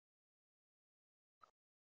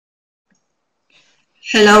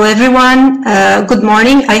Hello, everyone. Good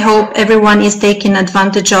morning. I hope everyone is taking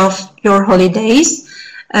advantage of your holidays.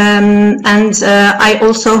 I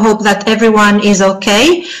also hope that everyone is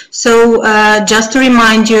okay. So just to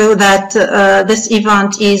remind you that this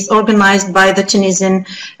event is organized by the Tunisian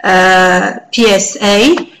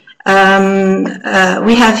PSA.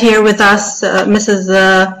 We have here with us Mrs.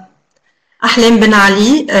 Ahlem Ben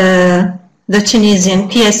Ali, the Tunisian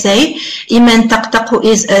PSA, Iman Taqtaq, who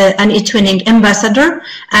is an eTwinning ambassador,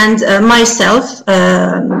 and myself,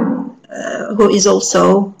 who is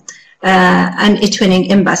also an eTwinning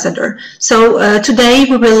ambassador. So today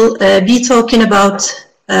we will be talking about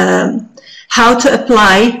how to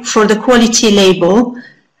apply for the quality label,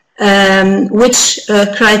 which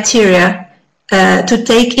criteria to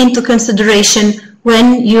take into consideration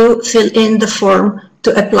when you fill in the form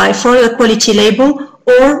to apply for the quality label,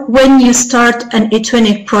 or when you start an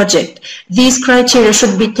eTwinning project. These criteria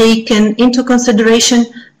should be taken into consideration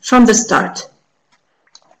from the start.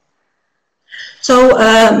 So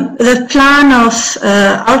the plan of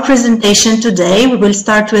our presentation today, we will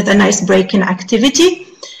start with an ice-breaking activity.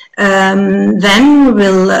 Then we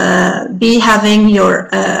will be having your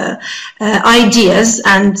ideas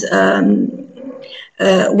and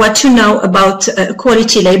what you know about a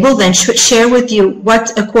quality label, then share with you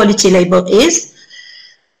what a quality label is.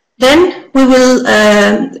 Then we will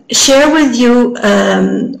share with you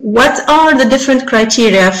what are the different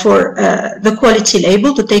criteria for the quality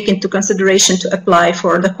label to take into consideration to apply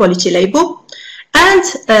for the quality label. And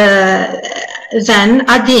then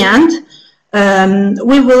at the end,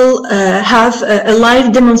 we will have a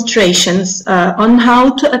live demonstrations on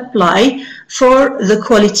how to apply for the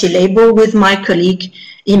quality label with my colleague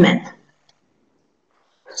Iman.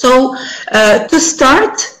 So to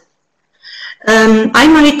start, I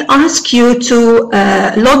might ask you to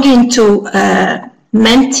log into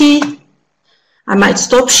Menti. I might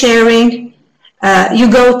stop sharing. You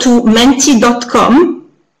go to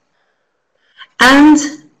menti.com and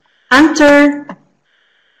enter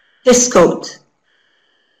this code,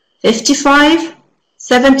 55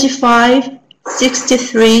 75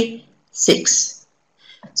 63 6.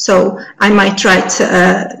 So I might write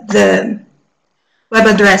the web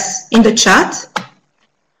address in the chat.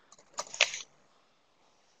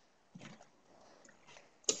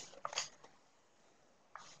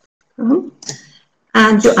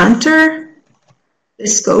 And you enter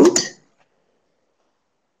this code.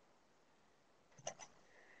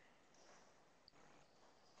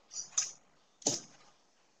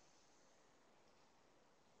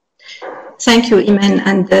 Thank you, Iman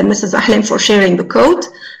and Mrs. Ahlem, for sharing the code.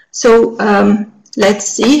 So let's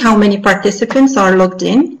see how many participants are logged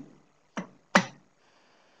in.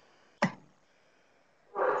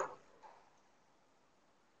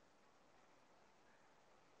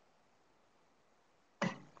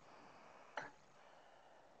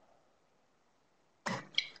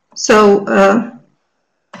 So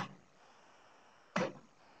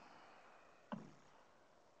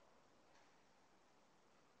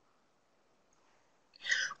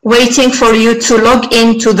waiting for you to log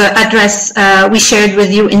into the address we shared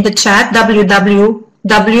with you in the chat, www.menti.com,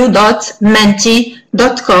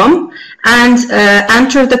 and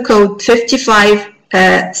enter the code 55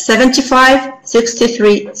 75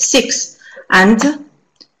 63 6 and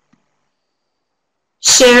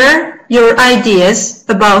share your ideas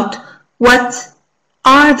about what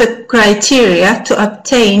are the criteria to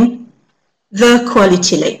obtain the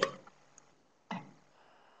quality label.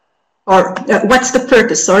 Or what's the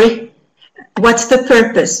purpose, sorry? What's the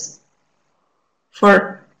purpose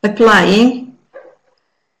for applying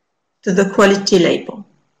to the quality label?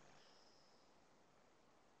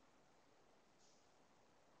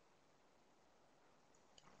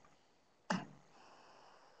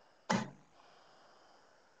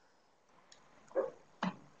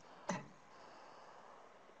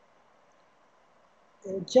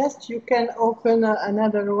 Just you can open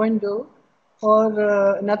another window or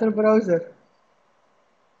another browser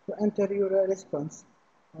to enter your response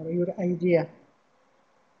or your idea.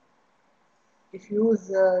 If you use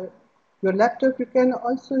your laptop, you can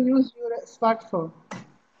also use your smartphone.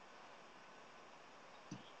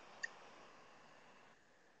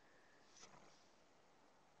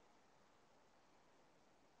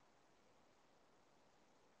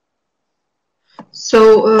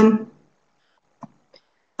 So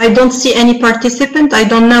I don't see any participant. I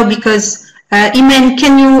don't know because Iman,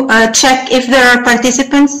 can you check if there are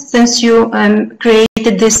participants since you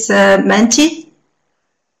created this Menti?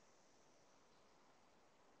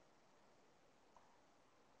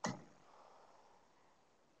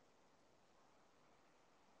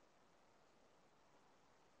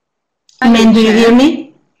 Iman, do you hear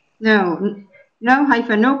me? No, no,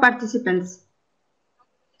 Haifa, no participants.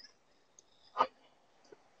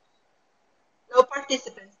 No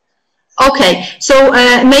participants. Okay, so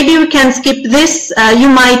maybe we can skip this. You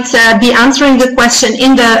might be answering the question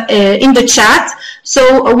in the chat.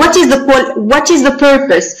 So, what is the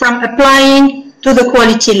purpose from applying to the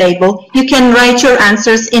quality label? You can write your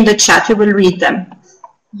answers in the chat. We will read them.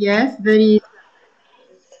 Yes, there is.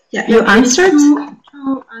 Yeah, you answered.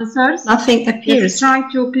 Two answers. Nothing appears. Just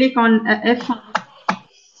try to click on F1.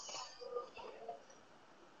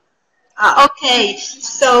 Okay,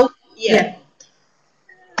 so yeah.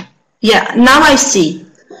 Yeah, now I see.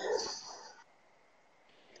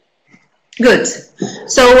 Good.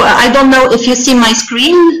 So I don't know if you see my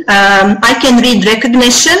screen. I can read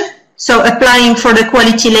recognition. So applying for the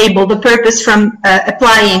quality label, the purpose from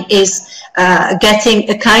applying is getting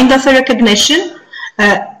a kind of a recognition.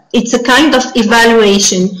 It's a kind of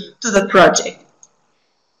evaluation to the project.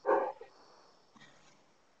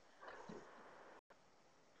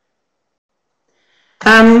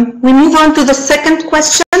 We move on to the second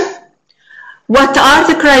question. What are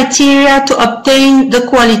the criteria to obtain the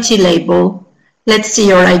quality label? Let's see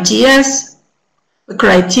your ideas. The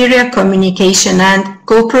criteria: communication and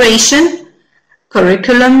cooperation,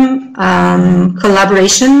 curriculum,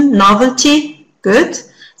 collaboration, novelty. Good.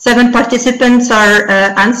 7 participants are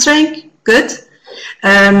answering. Good.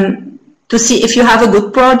 To see if you have a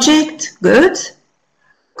good project. Good.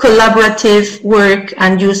 Collaborative work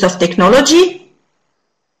and use of technology.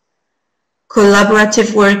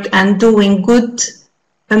 Collaborative work and doing good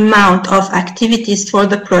amount of activities for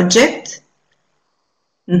the project.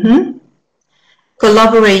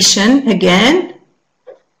 Collaboration again.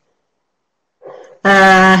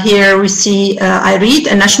 Here we see, I read,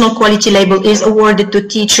 a national quality label is awarded to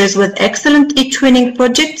teachers with excellent eTwinning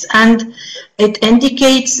projects, and it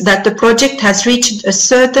indicates that the project has reached a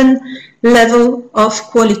certain level of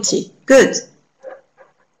quality. Good.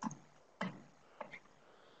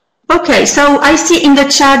 Okay, so I see in the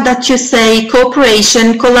chat that you say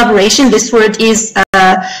cooperation, collaboration. This word is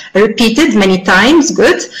repeated many times.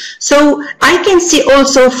 Good. So I can see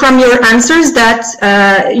also from your answers that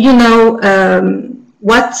you know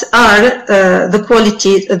what are the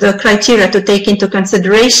quality, the criteria to take into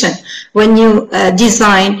consideration when you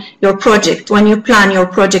design your project, when you plan your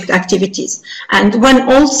project activities, and when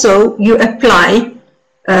also you apply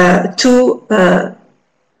to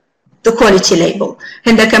the quality label.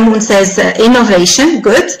 Hinda Kamoun says innovation.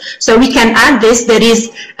 Good. So we can add this. There is,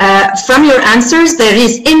 from your answers, there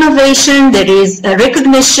is innovation, there is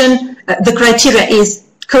recognition. The criteria is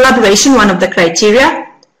collaboration, one of the criteria.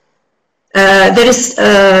 There is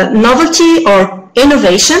novelty or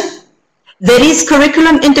innovation. There is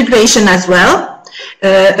curriculum integration as well.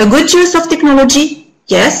 A good use of technology.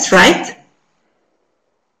 Yes, right.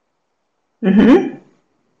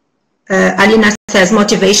 Alina says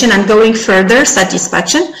motivation and going further,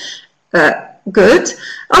 satisfaction. Good.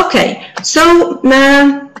 Okay, so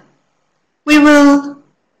we will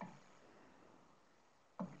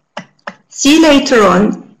see later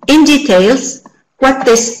on in details what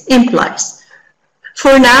this implies.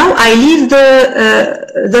 For now, I leave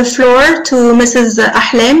the floor to Mrs.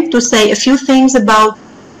 Ahlem to say a few things about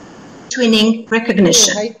twinning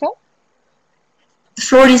recognition. The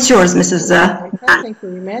floor is yours, Mrs. Thank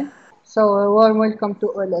you, Iman. So a warm welcome to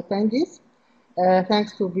all attendees.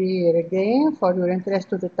 Thanks to be here again for your interest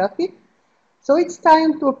to the topic. So it's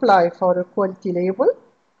time to apply for a quality label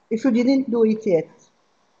if you didn't do it yet.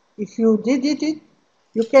 If you did it,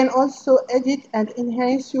 you can also edit and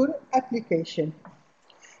enhance your application.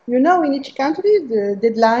 You know, in each country, the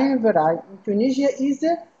deadline varies. In Tunisia is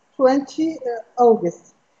 20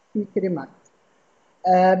 August,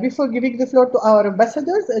 before giving the floor to our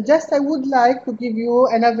ambassadors, I would like to give you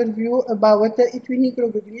an overview about eTwinning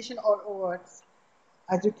recognition or awards.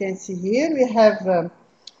 As you can see here, we have,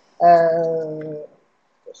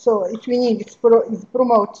 so eTwinning is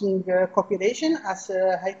promoting cooperation, as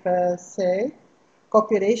Haifa said,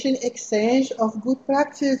 cooperation, exchange of good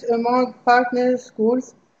practice among partner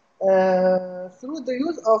schools through the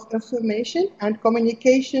use of information and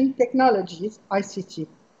communication technologies, ICT.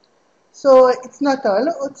 So it's not all,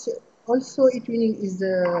 also eTwinning is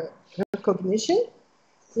recognition.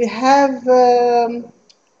 We have,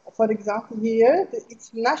 for example, here,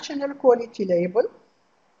 it's national quality label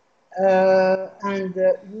and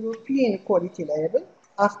European quality label.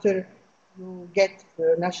 After you get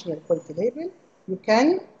the national quality label, you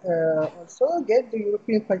can also get the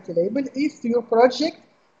European quality label if your project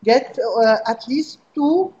get at least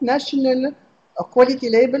 2 national quality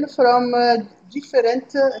label from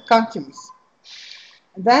different countries.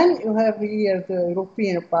 Then you have here the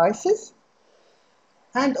European prices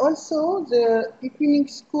and also the eTwinning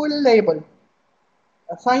school label.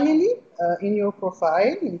 Finally, in your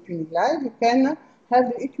profile, in eTwinning Live, you can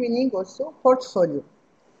have the eTwinning also portfolio.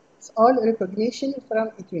 It's all recognition from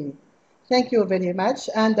eTwinning. Thank you very much,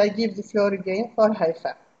 and I give the floor again for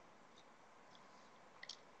Haifa.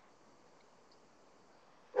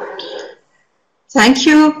 Thank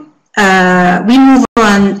you. We move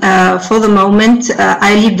on for the moment.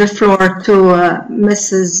 I leave the floor to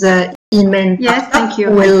Mrs. Iman. Yes, thank you.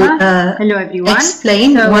 Who will hello, everyone.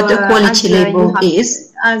 Explain what the quality label is.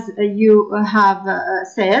 As you have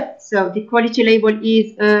said, so the quality label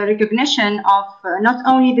is a recognition of not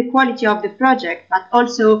only the quality of the project, but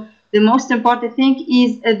also the most important thing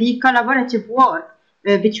is the collaborative work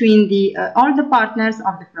between all the partners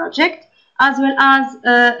of the project, as well as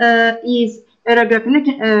is a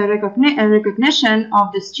recognition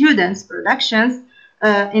of the students' productions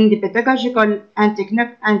in the pedagogical and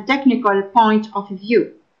technical point of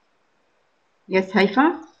view. Yes,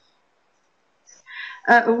 Haifa?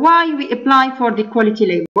 Why we apply for the quality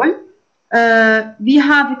label? We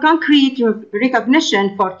have a concrete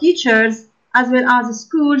recognition for teachers as well as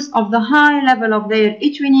schools of the high level of their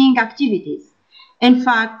eTwinning activities. In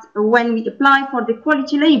fact, when we apply for the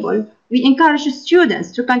quality label, we encourage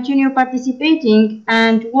students to continue participating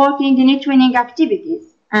and working in eTwinning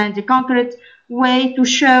activities and a concrete way to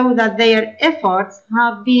show that their efforts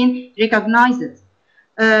have been recognized.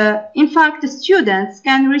 In fact, students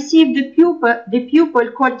can receive the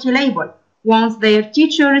pupil quality label once their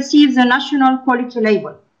teacher receives a national quality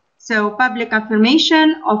label. So, public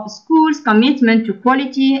affirmation of schools' commitment to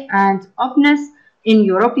quality and openness in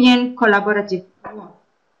European collaborative work.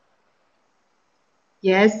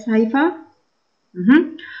 Yes, Haifa?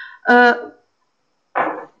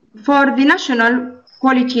 For the national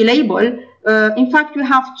quality label, in fact, we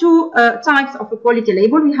have two types of a quality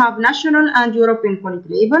label. We have national and European quality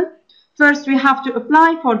label. First, we have to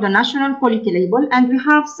apply for the national quality label, and we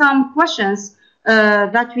have some questions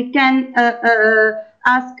that we can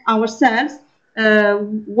ask ourselves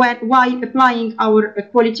while applying our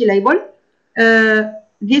quality label.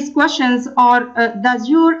 These questions are, does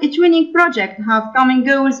your eTwinning project have common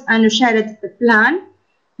goals and a shared plan?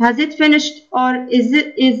 Has it finished or is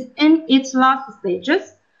in its last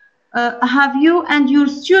stages? Have you and your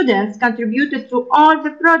students contributed to all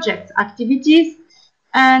the project activities?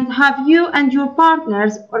 And have you and your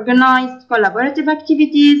partners organized collaborative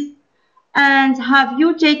activities? And have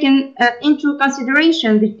you taken into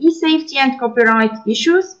consideration the e-safety and copyright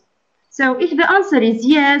issues? So if the answer is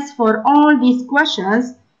yes for all these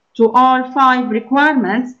questions to all 5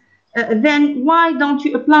 requirements, then why don't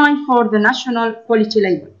you apply for the national quality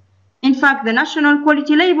label? In fact, the national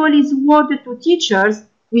quality label is awarded to teachers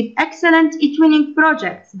with excellent eTwinning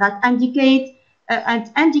projects that indicate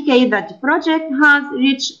that the project has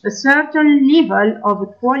reached a certain level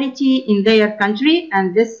of quality in their country,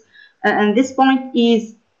 and this point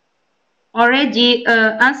is already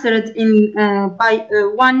answered in by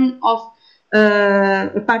one of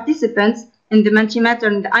participants in the Mentimeter,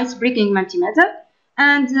 in the ice-breaking Mentimeter,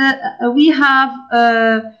 and we have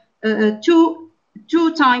two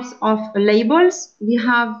types of labels. We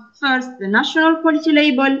have first the national quality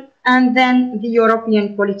label and then the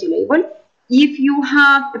European quality label. If you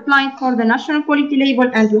have applied for the national quality label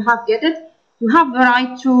and you have get it, you have the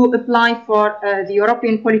right to apply for the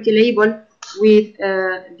European quality label with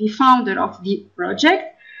the founder of the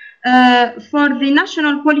project. For the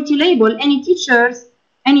national quality label, any teacher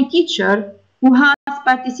who has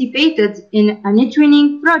participated in an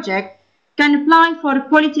eTwinning project can apply for a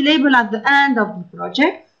quality label at the end of the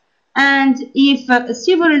project. And if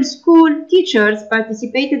several school teachers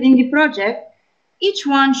participated in the project, each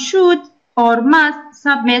one should or must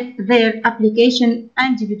submit their application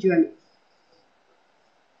individually.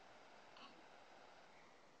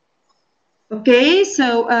 Okay,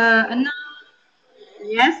 so now,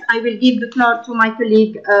 yes, I will give the floor to my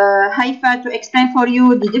colleague Haifa to explain for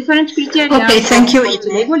you the different criteria. Okay, thank you.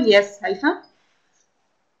 Label. Yes, Haifa.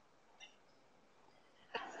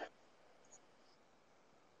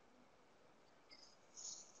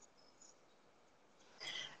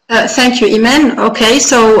 Thank you, Iman. Okay,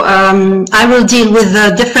 so I will deal with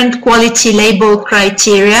the different quality label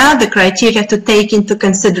criteria, the criteria to take into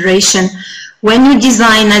consideration when you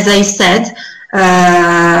design, as I said,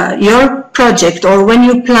 your project or when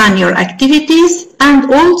you plan your activities,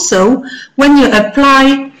 and also when you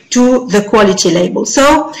apply to the quality label.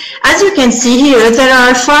 So, as you can see here, there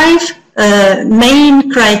are 5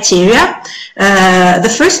 main criteria.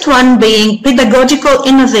 The first one being pedagogical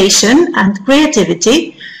innovation and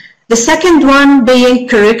creativity. The second one being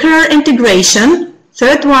curricular integration.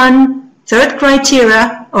 Third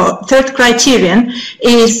criterion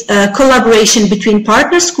is collaboration between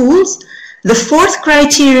partner schools. The fourth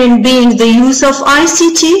criterion being the use of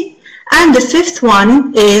ICT. And the fifth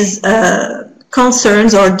one is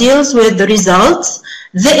concerns or deals with the results,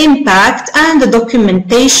 the impact, and the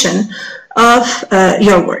documentation of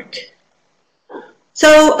your work.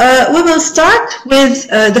 So we will start with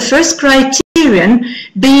the first criterion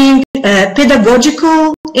being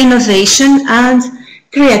pedagogical innovation and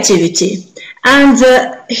creativity. And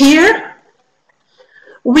here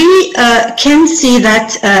we can see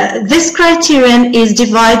that this criterion is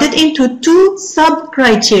divided into two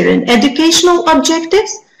sub-criterion: educational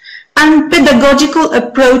objectives and pedagogical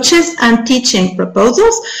approaches and teaching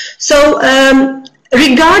proposals. So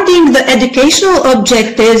regarding the educational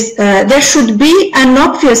objectives, there should be an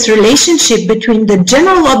obvious relationship between the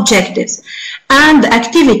general objectives and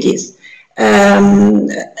activities.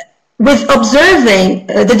 With observing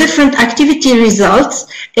the different activity results,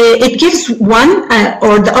 it gives one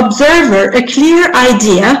or the observer a clear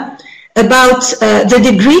idea about the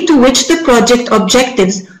degree to which the project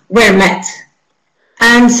objectives were met.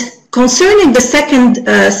 And concerning the second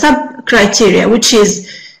sub-criteria, which is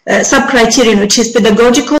sub-criterion, which is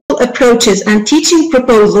pedagogical approaches and teaching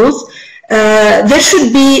proposals, there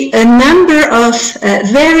should be a number of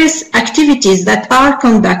various activities that are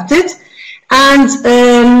conducted, and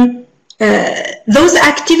those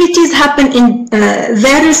activities happen in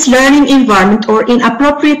various learning environment or in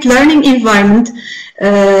appropriate learning environment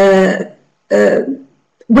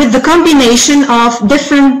with the combination of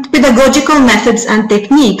different pedagogical methods and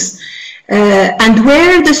techniques, and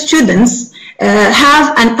where the students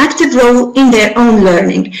have an active role in their own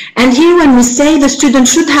learning. And here when we say the student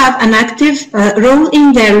should have an active role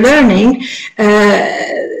in their learning,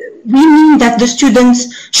 we mean that the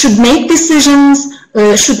students should make decisions,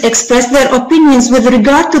 should express their opinions with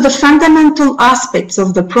regard to the fundamental aspects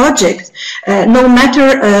of the project, no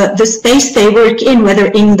matter the space they work in,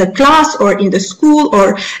 whether in the class or in the school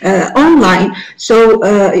or online. So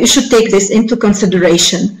you should take this into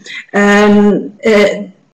consideration.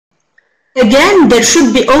 Again, there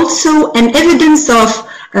should be also an evidence of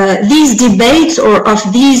these debates or of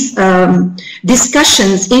these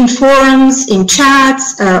discussions in forums, in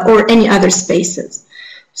chats, or any other spaces.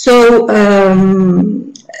 So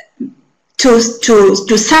to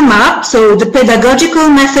sum up, so the pedagogical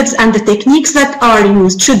methods and the techniques that are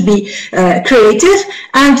used should be creative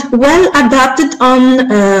and well adapted on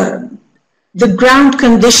the ground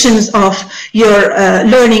conditions of your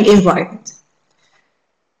learning environment.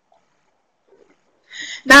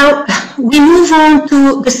 Now, we move on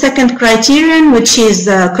to the second criterion, which is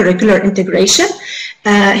curricular integration.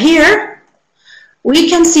 Here, we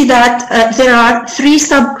can see that there are three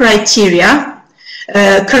sub-criteria: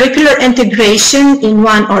 curricular integration in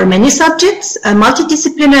one or many subjects, a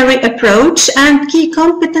multidisciplinary approach, and key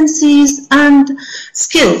competencies and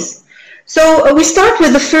skills. So we start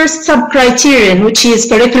with the first sub-criterion, which is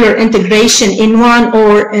curricular integration in one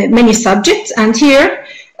or many subjects. And here,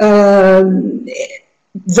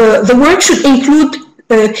 the work should include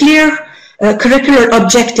clear curricular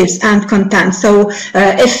objectives and content. So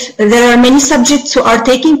if there are many subjects who are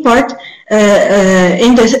taking part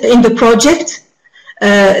in the project,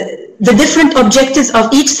 the different objectives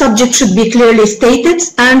of each subject should be clearly stated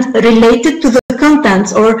and related to the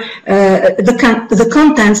contents or the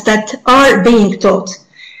contents that are being taught.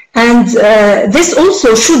 And this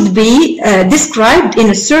also should be described in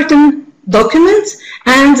a certain document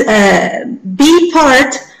and be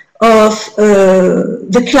part of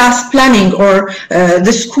the class planning or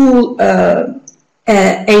the school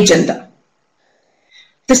agenda.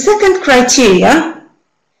 The second criteria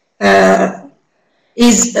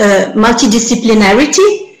is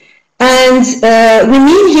multidisciplinarity, and we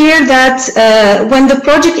mean here that when the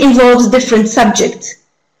project involves different subjects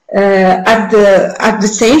at the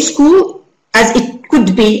same school, as it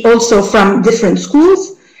could be also from different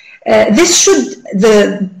schools,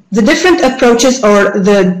 the different approaches or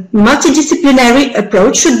the multidisciplinary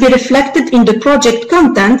approach should be reflected in the project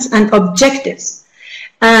contents and objectives.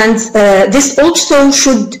 And this also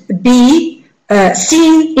should be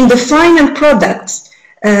seen in the final products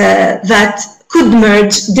that could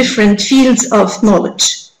merge different fields of knowledge.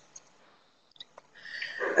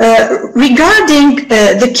 Regarding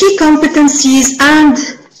the key competencies and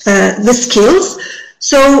the skills,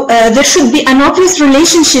 so there should be an obvious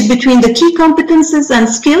relationship between the key competences and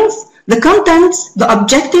skills, the contents, the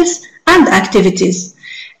objectives, and activities.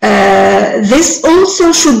 This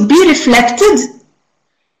also should be reflected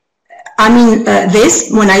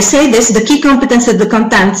when I say this, the key competences, the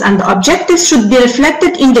contents, and the objectives should be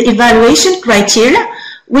reflected in the evaluation criteria,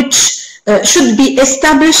 which should be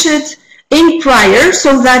established in prior,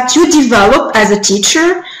 so that you develop as a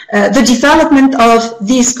teacher the development of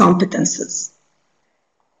these competences.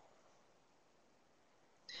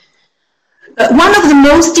 One of the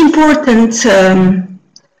most important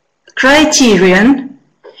criterion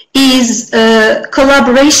is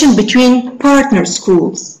collaboration between partner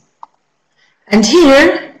schools. And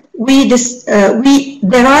here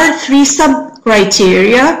there are 3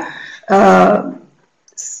 sub-criteria: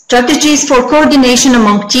 strategies for coordination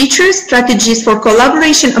among teachers, strategies for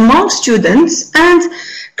collaboration among students, and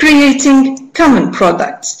creating common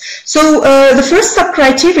products. So the first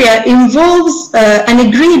sub-criteria involves an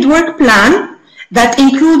agreed work plan that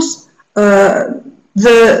includes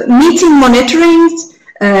the meeting monitoring,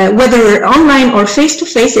 whether online or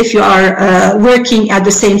face-to-face, if you are working at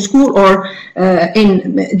the same school or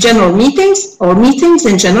in general meetings or meetings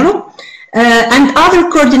in general, and other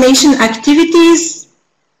coordination activities,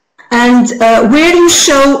 and where you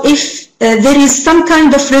show if there is some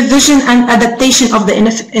kind of revision and adaptation of the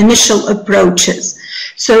initial approaches.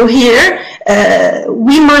 So here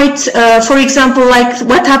we might, for example, like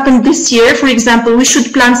what happened this year, for example, we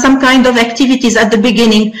should plan some kind of activities at the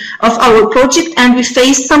beginning of our project, and we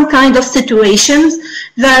face some kind of situations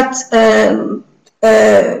that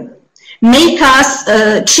make us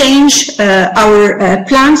change our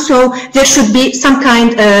plan. So there should be some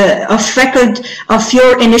kind of record of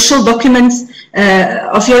your initial documents,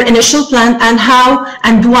 of your initial plan, and how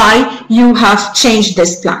and why you have changed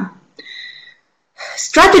this plan.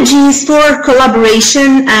 Strategies for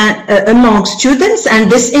collaboration among students, and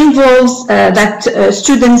this involves that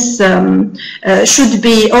students should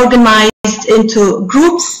be organized into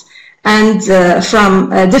groups and from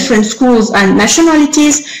different schools and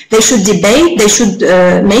nationalities. They should debate, they should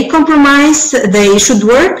make compromise, they should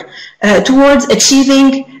work towards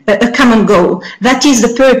achieving a common goal. That is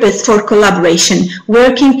the purpose for collaboration,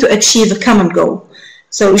 working to achieve a common goal.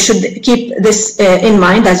 So you should keep this in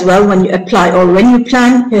mind as well when you apply or when you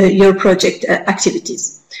plan your project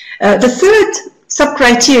activities. The third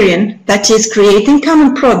sub-criterion, that is creating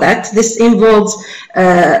common products, this involves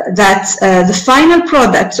that the final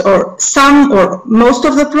products, or some or most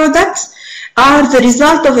of the products, are the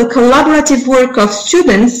result of a collaborative work of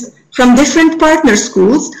students from different partner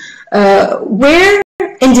schools, where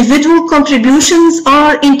individual contributions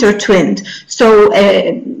are intertwined. So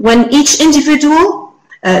when each individual,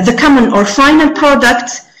 the common or final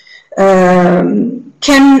product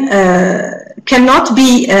cannot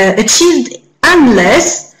be achieved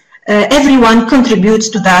unless everyone contributes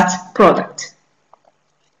to that product.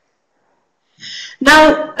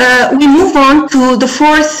 Now we move on to the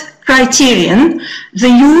fourth criterion, the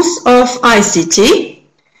use of ICT.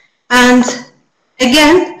 And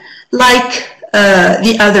again, like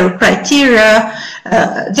the other criteria,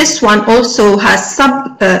 this one also has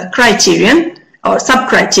sub-criterion or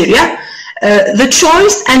sub-criteria. The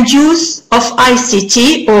choice and use of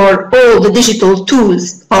ICT, or all the digital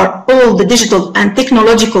tools, or all the digital and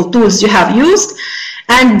technological tools you have used,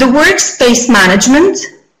 and the workspace management,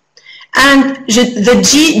 and the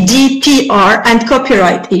GDPR and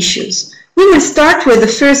copyright issues. We will start with the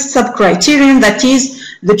first sub-criterion, that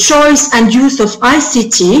is the choice and use of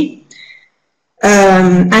ICT.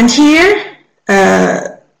 And here,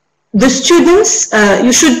 the students,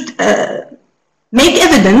 you should make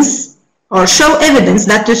evidence or show evidence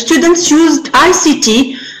that the students used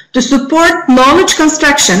ICT to support knowledge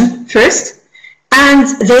construction first, and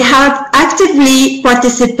they have actively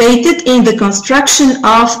participated in the construction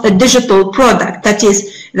of a digital product,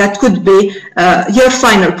 that could be your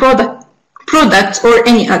final product or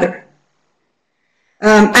any other.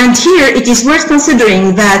 And here it is worth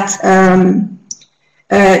considering that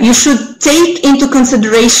you should take into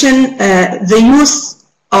consideration the use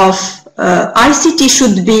of ICT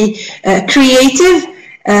should be creative.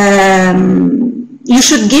 You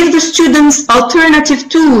should give the students alternative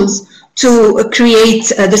tools to create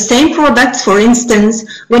the same products. For instance,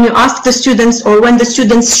 when you ask the students, or when the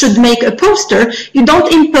students should make a poster, you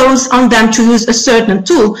don't impose on them to use a certain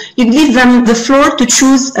tool. You give them the floor to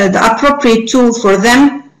choose the appropriate tool for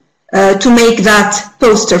them to make that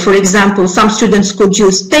poster. For example, some students could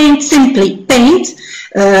use Paint, simply Paint.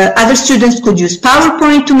 Other students could use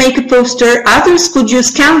PowerPoint to make a poster. Others could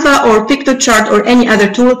use Canva or PictoChart or any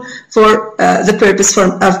other tool for the purpose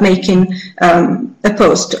of making a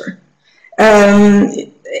poster.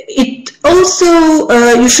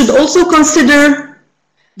 You should also consider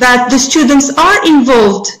that the students are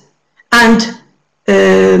involved and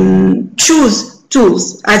choose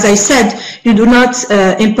tools. As I said, you do not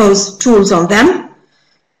impose tools on them.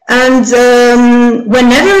 And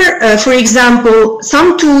whenever, for example,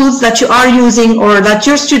 some tools that you are using or that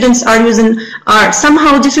your students are using are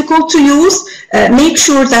somehow difficult to use, make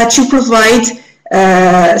sure that you provide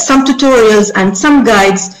some tutorials and some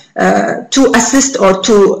guides to assist or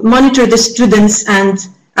to monitor the students and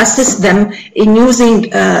assist them in using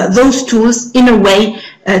those tools in a way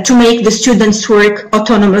to make the students' work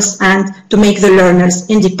autonomous and to make the learners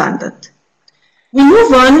independent. We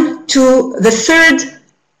move on to the third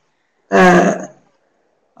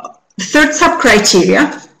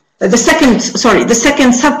sub-criteria, the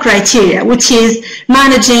second sub-criteria, which is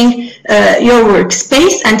managing your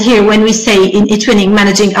workspace. And here, when we say in eTwinning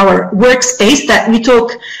managing our workspace, that we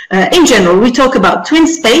talk, in general, we talk about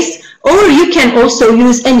TwinSpace, or you can also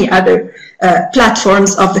use any other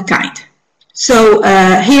platforms of the kind. So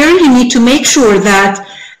here you need to make sure that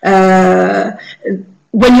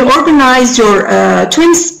when you organize your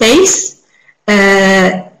TwinSpace,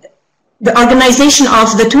 the organization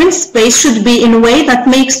of the TwinSpace should be in a way that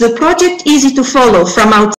makes the project easy to follow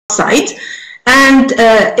from outside, and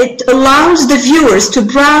it allows the viewers to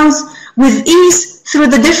browse with ease through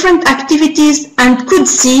the different activities and could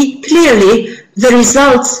see clearly the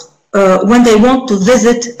results when they want to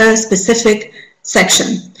visit a specific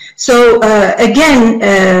section. So again,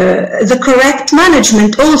 the correct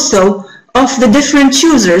management also of the different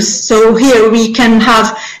users. So here we can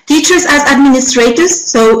have teachers as administrators.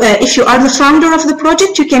 So if you are the founder of the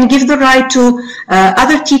project, you can give the right to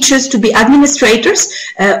other teachers to be administrators.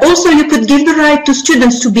 Also, you could give the right to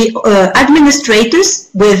students to be administrators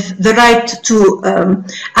with the right to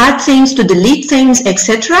add things, to delete things,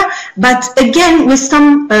 etc. But again, with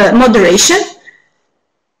some moderation.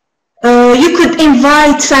 You could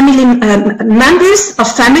invite family members of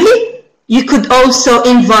family. You could also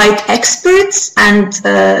invite experts and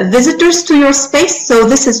visitors to your space. So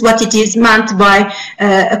this is what it is meant by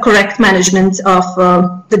a correct management of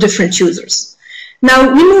the different users.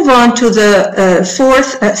 Now we move on to the third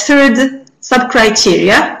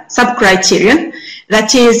sub-criterion,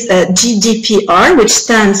 that is GDPR, which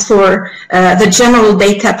stands for the General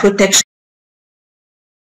Data Protection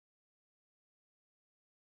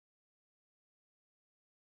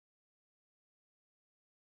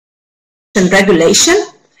Regulation,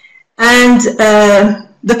 and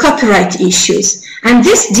the copyright issues. And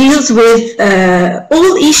this deals with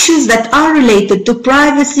all issues that are related to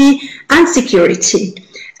privacy and security.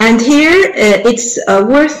 And here it's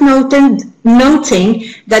worth noting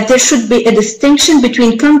that there should be a distinction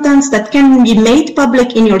between contents that can be made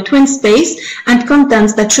public in your TwinSpace and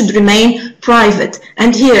contents that should remain private.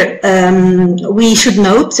 And here we should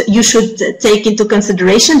note, you should take into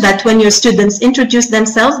consideration that when your students introduce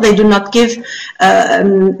themselves, they do not give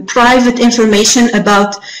private information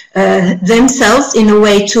about themselves in a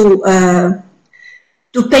way to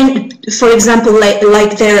paint, for example,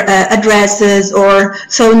 like their addresses or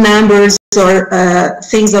phone numbers or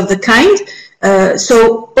things of the kind.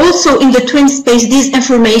 So also in the TwinSpace, this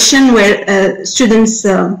information where students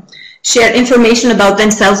share information about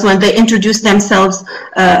themselves when they introduce themselves,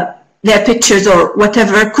 their pictures or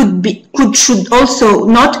whatever should also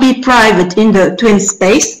not be private in the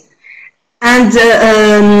TwinSpace. And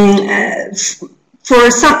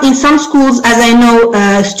in some schools, as I know,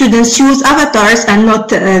 students use avatars and not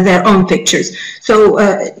their own pictures. So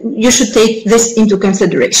you should take this into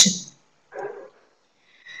consideration.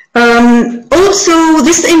 Also,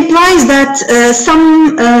 this implies that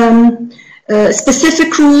some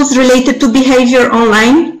specific rules related to behavior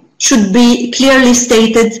online should be clearly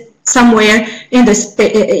stated somewhere in the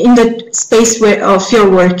space of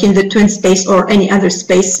your work, in the TwinSpace or any other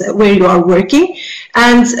space where you are working.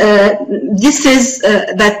 And this is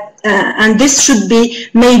and this should be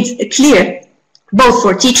made clear both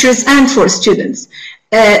for teachers and for students.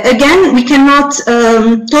 Again, we cannot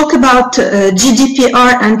talk about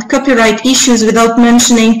GDPR and copyright issues without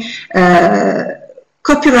mentioning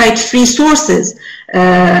copyright-free sources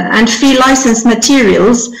and free license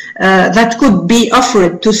materials that could be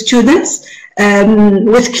offered to students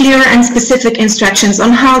with clear and specific instructions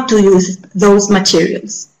on how to use those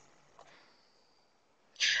materials.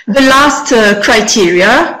 The last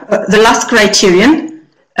criterion,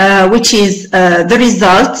 which is the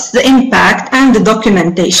results, the impact, and the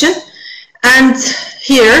documentation. And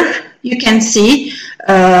here you can see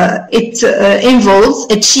it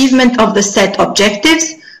involves achievement of the set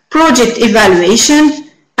objectives, project evaluation,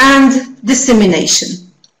 and dissemination.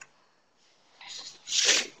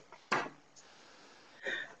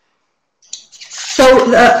 So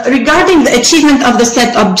regarding the achievement of the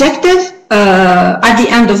set objective, at the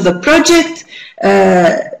end of the project,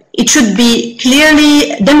 it should be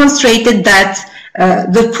clearly demonstrated that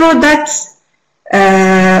the products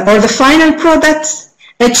or the final products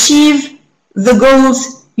achieve the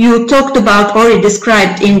goals you talked about or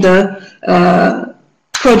described in the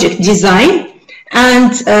project design,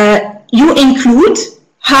 and you include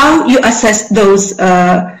how you assess those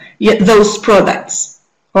products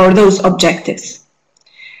or those objectives.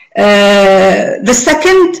 The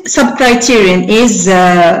second sub-criterion is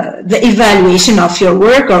the evaluation of your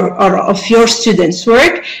work or of your students'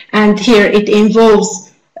 work, and here it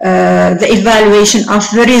involves the evaluation of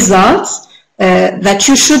the results that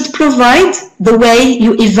you should provide. The way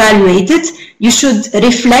you evaluate it, you should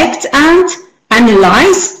reflect and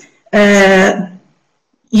analyze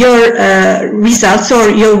your results or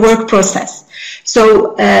your work process.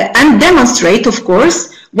 So, and demonstrate, of course,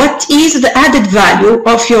 what is the added value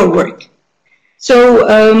of your work. So,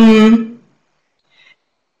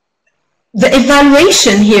 the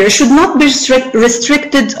evaluation here should not be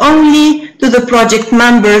restricted only to the project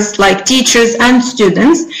members like teachers and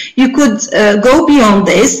students. You could go beyond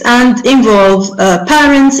this and involve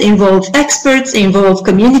parents, involve experts, involve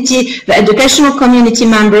community, the educational community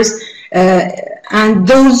members, and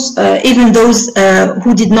those, even those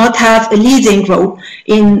who did not have a leading role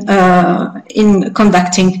in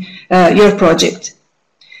conducting your project.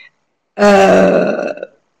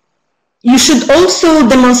 You should also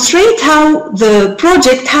demonstrate how the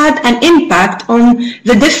project had an impact on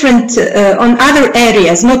the different, on other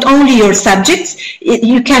areas, not only your subjects.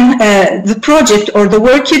 You can, the project or the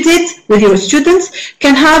work you did with your students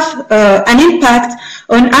can have an impact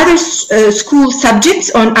on other school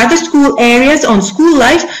subjects, on other school areas, on school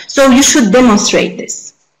life, so you should demonstrate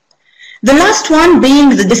this. The last one being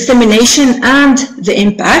the dissemination and the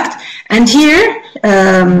impact. And here,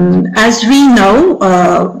 as we know,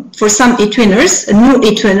 for some eTwinners, new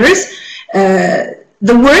eTwinners,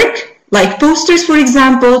 the work, like posters, for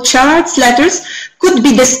example, charts, letters, could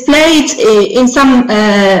be displayed in some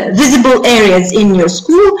visible areas in your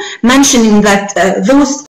school, mentioning that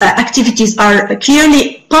those activities are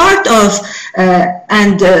clearly part of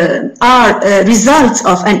and are results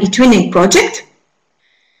of an eTwinning project.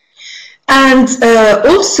 And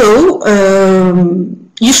also,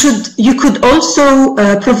 you could also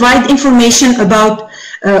provide information about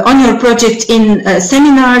on your project in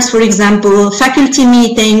seminars, for example, faculty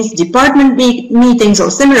meetings, department meetings, or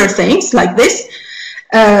similar things like this.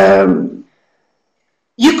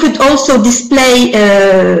 You could also display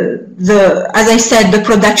as I said, the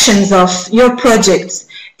productions of your projects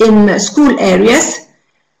in school areas.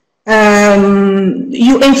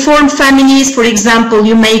 You inform families, for example,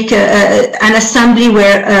 you make an assembly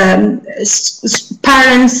where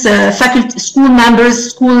parents, faculty, school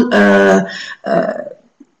members, school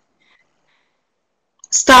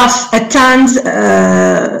staff attend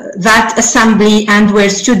that assembly, and where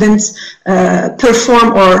students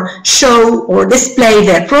perform or show or display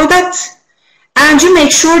their products. And you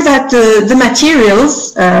make sure that the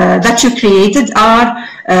materials that you created are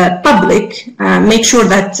public. Make sure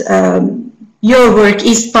that your work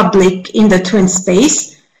is public in the twin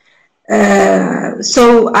space.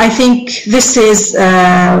 So I think this is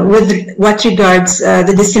with what regards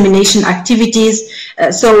the dissemination activities.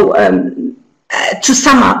 To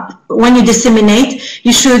sum up, when you disseminate,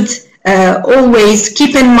 you should always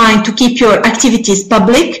keep in mind to keep your activities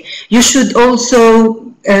public. You should also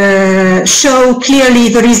show clearly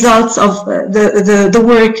the results of the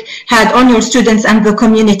work had on your students and the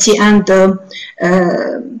community and the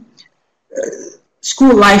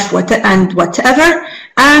school life and whatever.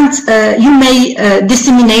 And you may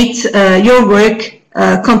disseminate your work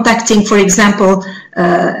contacting, for example,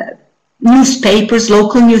 newspapers,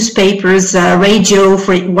 local newspapers, radio,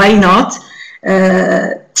 why not,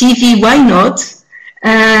 TV, why not,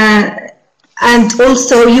 and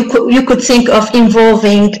also you could think of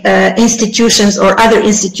involving institutions or other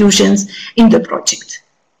institutions in the project.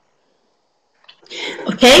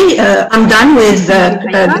 Okay, I'm done with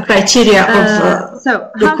the criteria of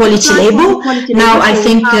the quality label. Now I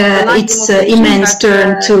think it's Iman's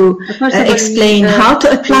turn to explain how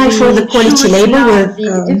to apply for the quality label with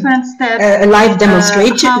a live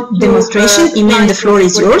demonstration. Iman, the floor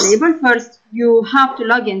is yours. First, you have to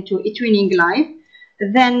log into eTwinning Live.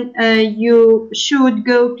 Then you should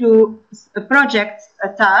go to a project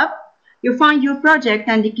tab. You find your project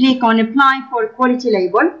and click on apply for quality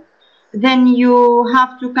label. Then you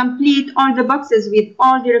have to complete all the boxes with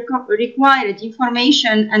all the required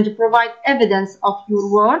information and provide evidence of your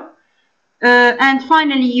work. And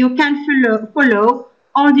finally, you can follow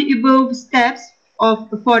all the above steps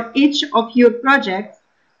for each of your projects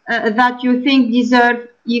that you think deserve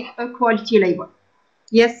a quality label.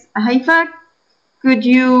 Yes, Haifa, could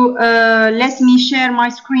you let me share my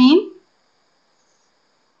screen?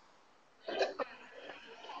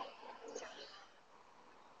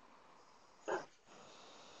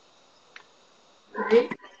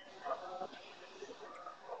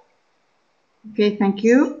 Okay, thank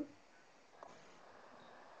you.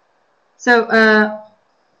 So, all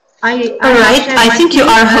right. I think you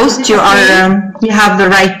are host. You are. You have the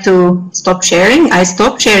right to stop sharing. I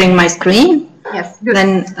stop sharing my screen. Yes. Good.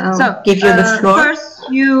 Then I'll give you the floor. First,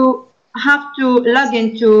 you have to log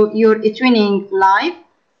into your eTwinning Live.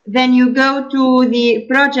 Then you go to the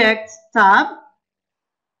Project tab.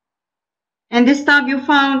 In this tab, you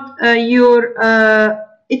found your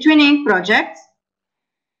eTwinning project,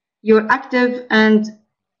 your active and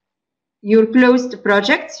your closed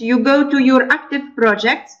projects. You go to your active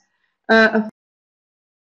projects.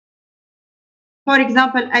 For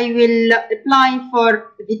example, I will apply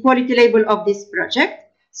for the quality label of this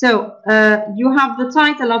project. So you have the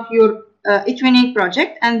title of your eTwinning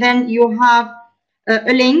project, and then you have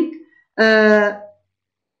a link,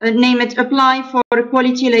 name it apply for a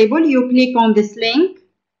quality label. You click on this link.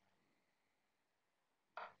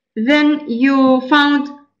 Then you found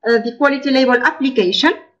the quality label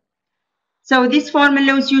application. So this form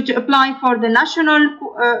allows you to apply for the national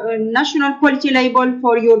quality label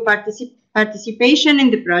for your participation in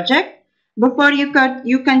the project. Before you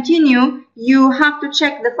continue, you have to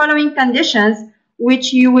check the following conditions,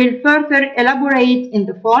 which you will further elaborate in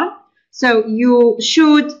the form. So you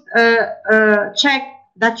should check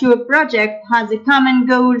that your project has a common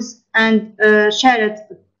goals and shared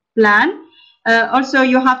plan. Also,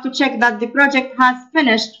 you have to check that the project has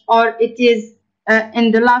finished or it is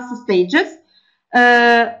in the last stages.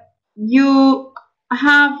 You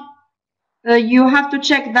have to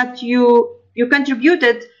check that you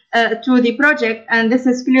contributed to the project, and this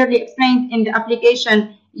is clearly explained in the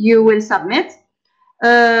application you will submit.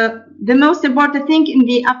 The most important thing in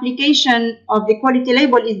the application of the quality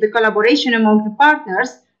label is the collaboration among the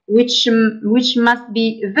partners, which must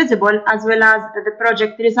be visible, as well as the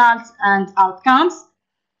project results and outcomes.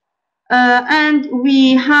 And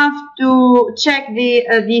we have to check the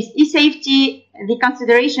e-safety, the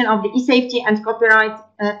consideration of the e-safety and copyright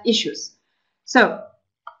issues. So,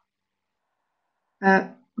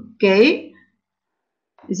 okay,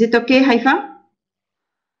 is it okay, Haifa?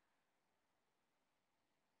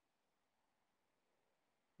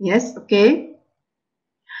 Yes, okay.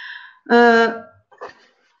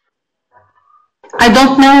 I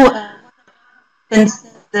don't know, since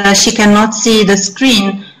she cannot see the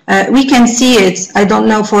screen. We can see it. I don't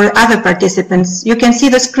know for other participants. You can see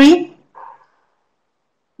the screen?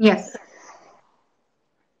 Yes.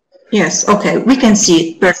 Yes, okay. We can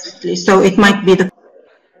see it perfectly. So it might be the...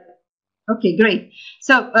 Okay, great.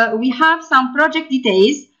 So we have some project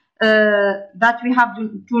details that we have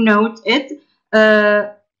to note it.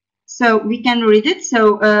 So we can read it.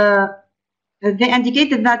 So they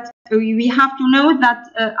indicated that we have to know that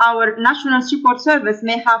our national support service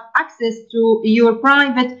may have access to your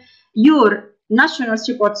national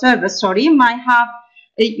support service, sorry, may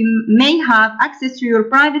have access to your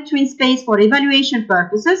private twin space for evaluation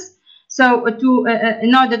purposes. So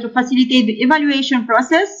in order to facilitate the evaluation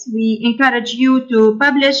process, we encourage you to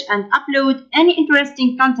publish and upload any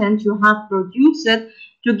interesting content you have produced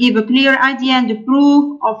to give a clear idea and a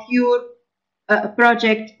proof of your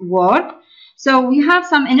project work. So we have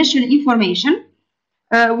some initial information.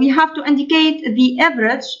 We have to indicate the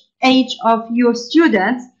average age of your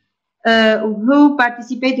students who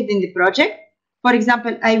participated in the project. For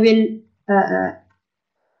example, I will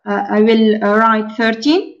write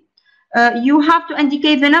 13. You have to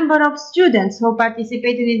indicate the number of students who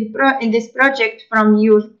participated in this project from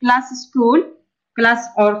your class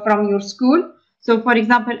or from your school. So, for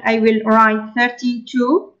example, I will write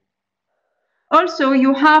 32. Also,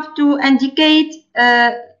 you have to indicate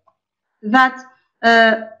that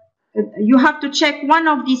you have to check one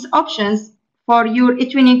of these options for your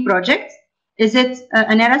eTwinning project. Is it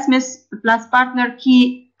an Erasmus Plus Partner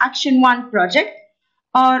Key Action 1 project,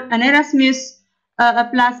 or an Erasmus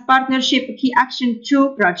Plus Partnership Key Action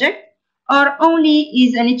 2 project, or only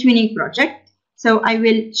is an eTwinning project? So I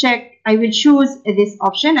will choose this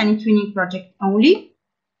option, an eTwinning project only.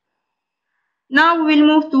 Now we'll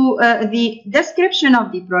move to the description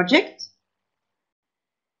of the project.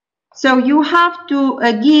 So you have to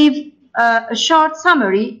give a short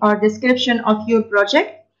summary or description of your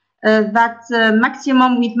project that's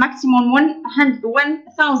maximum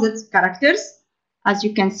 1,000 characters. As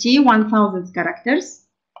you can see, 1,000 characters.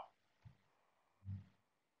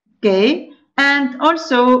 Okay, and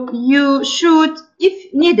also you should,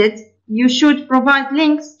 if needed, you should provide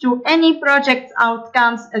links to any project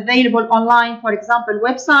outcomes available online, for example,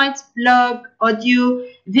 websites, blog, audio,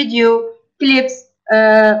 video, clips,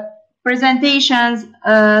 presentations,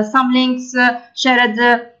 some links shared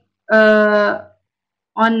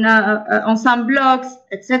on some blogs,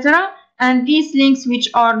 etc. And these links which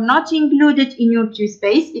are not included in your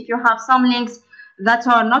QSpace, if you have some links that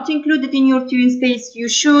are not included in your QSpace, you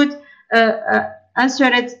should answer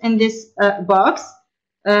it in this box.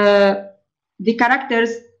 The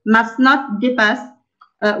characters must not depass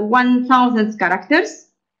 1,000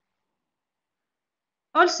 characters.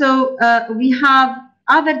 Also, we have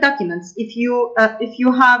other documents. If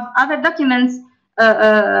you have other documents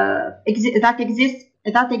that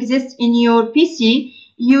exist in your PC,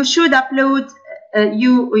 you should upload.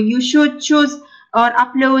 You should choose or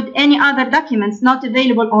upload any other documents not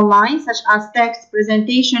available online, such as text,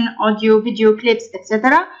 presentation, audio, video clips,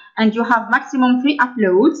 etc. And you have maximum 3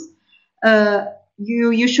 uploads.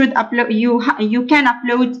 You should upload. You can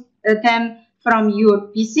upload them from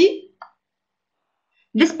your PC.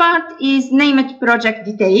 This part is named project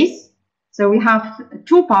details. So we have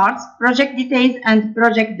 2 parts: project details and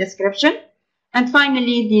project description. And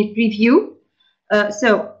finally, the preview.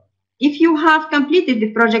 So if you have completed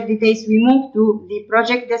the project details, we move to the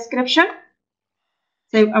project description.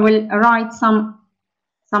 So I will write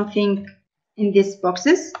something in these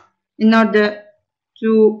boxes in order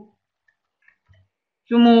to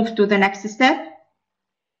move to the next step.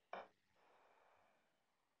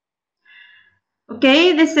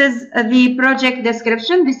 Okay, this is the project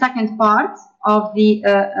description, the second part of the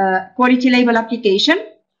quality label application.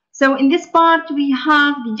 So in this part, we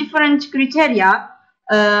have the different criteria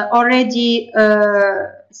already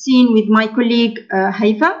seen with my colleague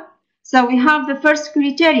Haifa. So we have the first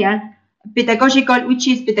criterion, pedagogical, which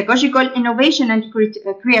is pedagogical innovation and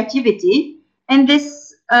creativity. In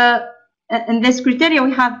this criteria,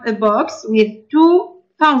 we have a box with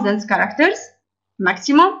 2,000 characters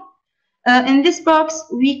maximum. In this box,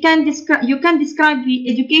 you can describe the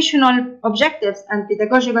educational objectives and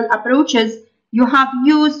pedagogical approaches you have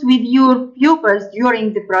used with your pupils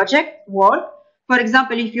during the project work. For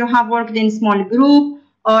example, if you have worked in small group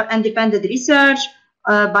or independent research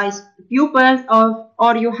by pupils,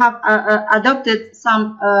 or you have adopted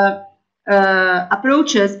some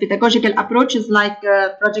approaches, pedagogical approaches like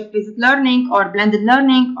project-based learning or blended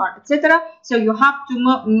learning, or etc. So you have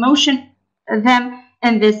to mention them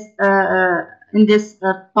in this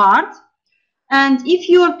part. And if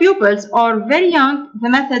your pupils are very young, the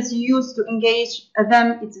methods you use to engage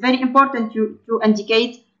them, it's very important to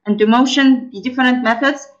indicate and to mention the different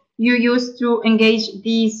methods you use to engage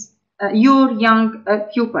these your young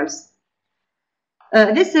pupils.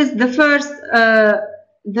 This is the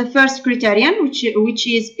first criterion, which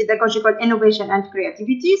is pedagogical innovation and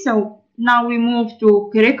creativity. So now we move to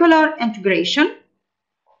curricular integration.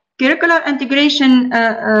 Curricular integration,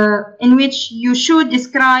 in which you should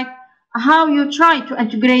describe how you try to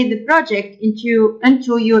integrate the project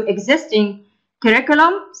into your existing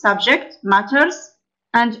curriculum, subject matters,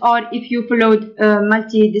 and or if you followed a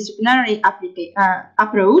multidisciplinary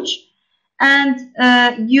approach.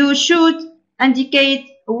 And you should indicate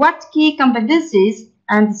what key competencies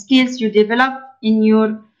and skills you develop in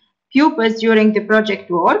your pupils during the project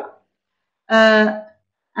work.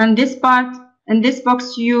 And this part, in this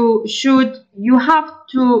box, you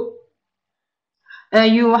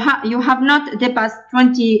have not depassed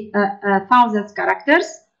 20,000 characters.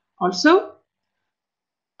 Also,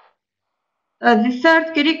 the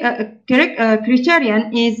third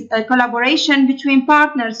criterion is a collaboration between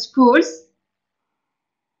partner schools.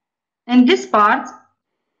 In this part,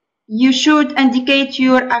 you should indicate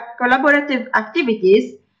your collaborative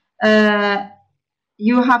activities.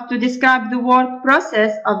 You have to describe the work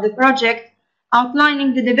process of the project,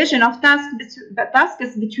 outlining the division of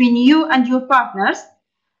tasks between you and your partners.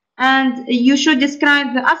 And you should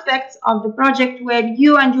describe the aspects of the project where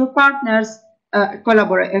you and your partners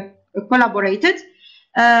collaborated.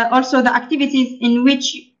 Also the activities in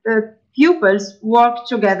which pupils work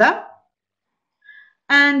together,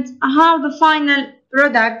 and how the final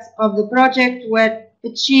products of the project were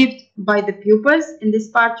achieved by the pupils. In this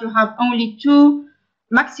part, you have only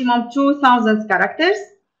maximum 2,000 characters.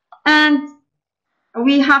 And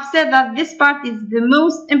we have said that this part is the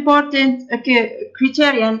most important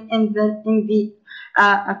criterion in the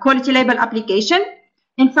quality label application.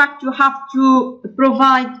 In fact, you have to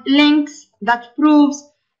provide links that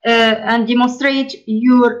proves and demonstrate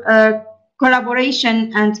your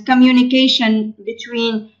collaboration and communication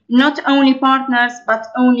between not only partners, but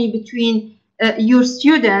only between your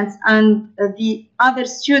students and the other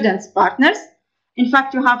students' partners. In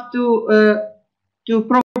fact, you have to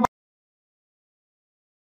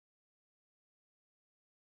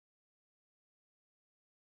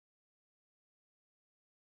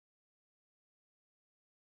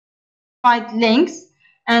provide links,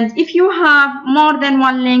 and if you have more than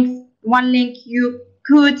one link, you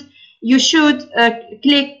should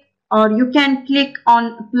click, or you can click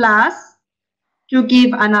on plus to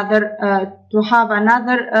give another to have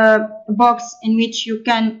another box in which you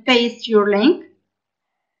can paste your link.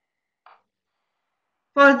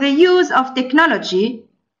 For the use of technology,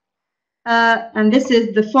 and this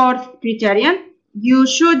is the fourth criterion, you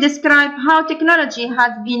should describe how technology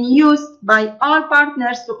has been used by all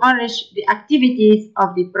partners to enrich the activities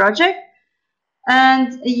of the project,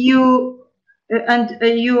 and you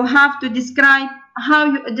have to describe how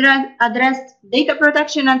you addressed data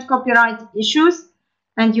protection and copyright issues,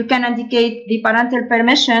 and you can indicate the parental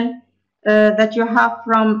permission that you have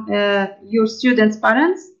from your students'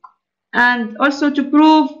 parents, and also to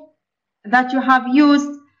prove that you have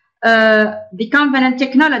used the Covenant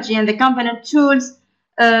technology and the Covenant tools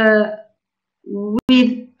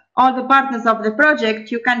with all the partners of the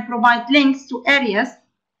project. You can provide links to areas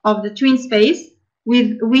of the twin space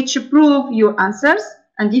with which prove your answers.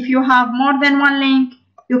 And if you have more than one link,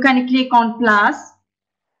 you can click on plus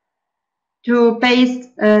to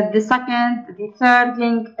paste the second, the third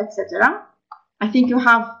link, etc. I think you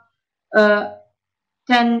have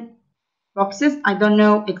 10 boxes. I don't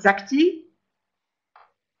know exactly.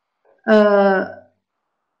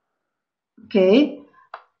 Okay.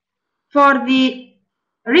 For the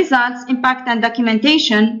results, impact, and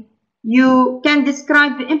documentation, you can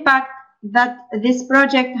describe the impact that this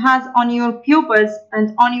project has on your pupils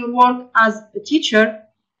and on your work as a teacher.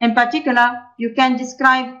 In particular, you can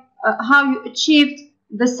describe how you achieved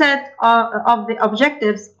the set of the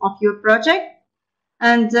objectives of your project,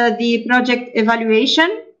 and the project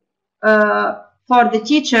evaluation for the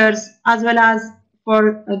teachers as well as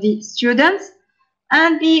for the students,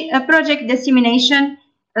 and the project dissemination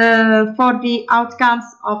for the outcomes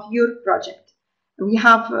of your project. We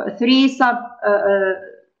have 3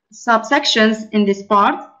 subsections in this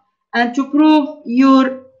part, and to prove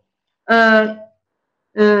your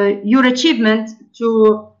achievement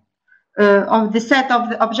of the set of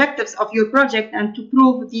the objectives of your project, and to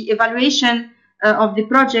prove the evaluation of the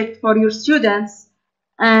project for your students,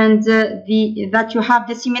 and that you have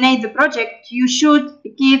disseminated the project, you should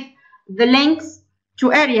give the links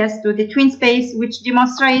to areas to the twin space which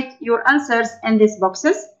demonstrate your answers in these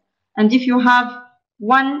boxes. And if you have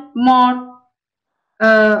one more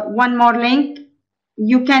link,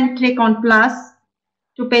 you can click on plus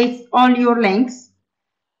to paste all your links.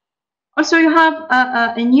 Also, you have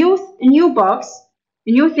a new box,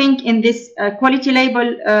 a new thing in this quality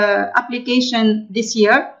label application this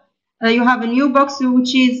year. You have a new box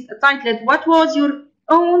which is titled, "What was your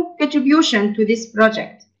own contribution to this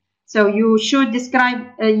project?" So you should describe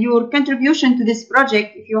your contribution to this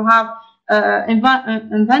project. If you have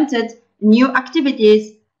invented new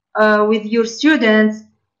activities with your students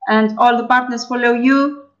and all the partners follow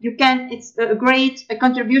you, it's a great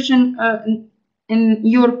contribution in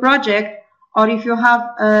your project. Or if you have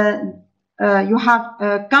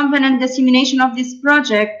Covenant dissemination of this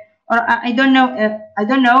project, or I don't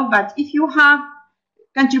know, but if you have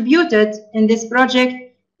contributed in this project,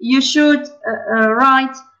 you should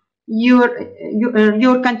write your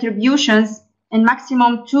contributions in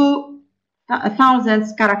maximum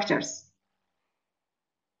 2,000 characters.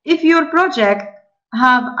 If your project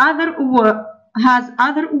has other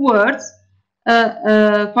words,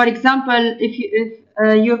 for example, if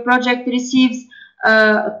your project receives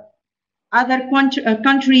other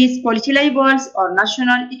countries' quality labels or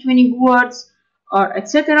national e-twinning words, or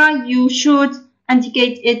etc., you should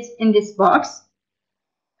indicate it in this box,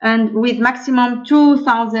 and with maximum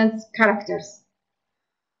 2,000 characters.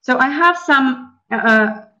 So I have some,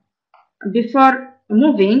 before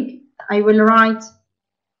moving, I will write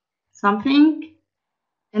something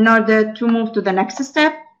in order to move to the next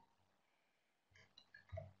step.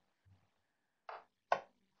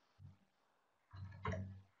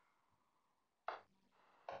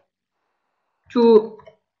 To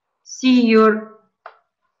see your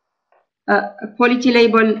quality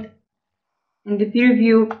label in the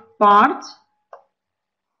preview part.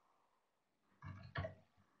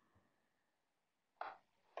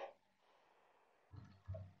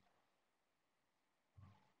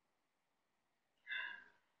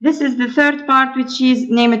 This is the third part, which is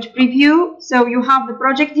named preview. So you have the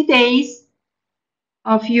project details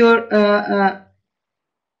of your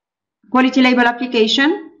quality label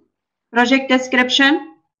application, project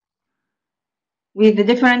description with the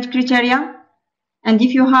different criteria, And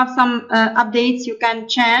if you have some updates, you can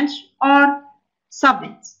change or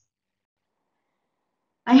submit.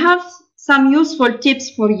 I have some useful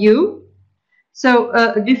tips for you. So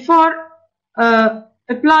before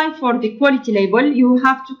apply for the quality label, you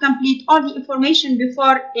have to complete all the information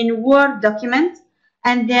before in Word document,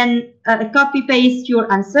 and then copy paste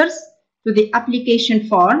your answers to the application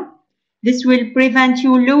form. This will prevent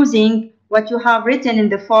you losing what you have written in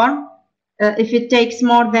the form if it takes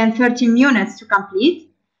more than 30 minutes to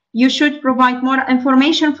complete. You should provide more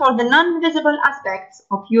information for the non-visible aspects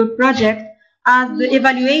of your project, as the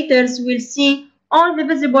evaluators will see all the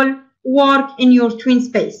visible work in your twin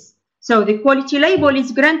space. So the quality label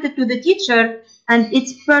is granted to the teacher and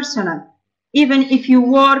it's personal. Even if you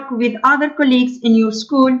work with other colleagues in your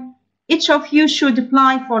school, each of you should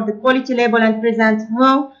apply for the quality label and present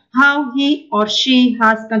how he or she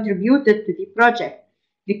has contributed to the project.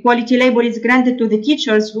 The quality label is granted to the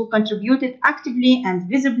teachers who contributed actively and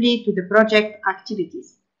visibly to the project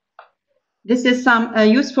activities. This is some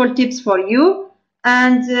useful tips for you,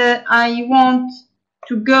 and I want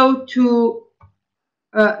to go to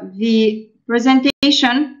the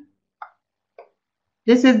presentation.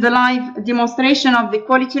 This is the live demonstration of the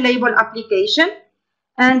quality label application,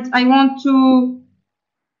 and I want to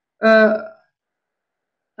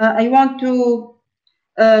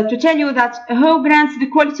tell you that who grants the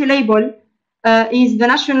quality label is the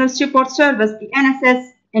National Support Service, the NSS.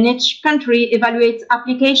 In each country evaluates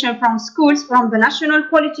application from schools from the national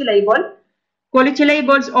quality label. Quality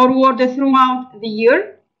labels are awarded throughout the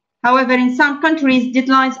year. However, in some countries,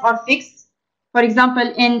 deadlines are fixed. For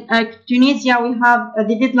example, in Tunisia, we have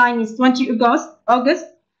the deadline is 20 August.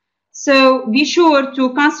 So be sure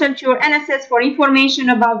to consult your NSS for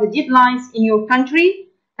information about the deadlines in your country.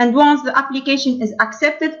 And once the application is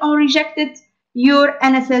accepted or rejected, your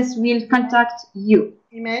NSS will contact you.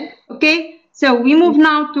 Amen. Okay. So we move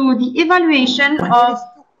now to the evaluation of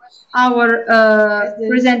our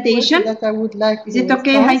presentation. That I would like. Is it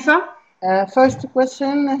okay, Haifa? First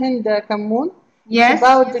question, Hinda Kamoun. Yes.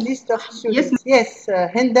 About the list of students. Yes,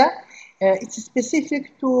 Hinda. It's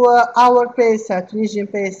specific to our PESA, Tunisian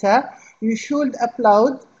PESA. You should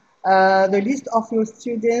upload the list of your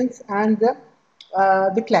students and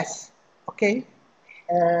the class. Okay.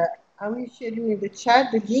 I will share you in the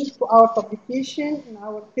chat the link to our publication in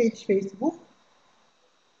our page Facebook.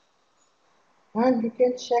 And you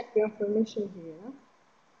can check the information here.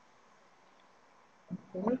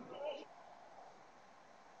 Okay.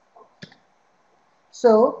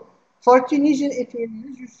 So, for Tunisian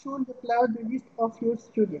Etudiants, you should upload the list of your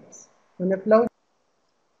students. When uploading,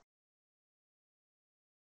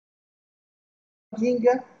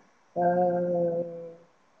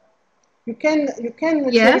 you can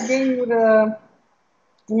yes. share again your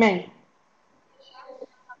email.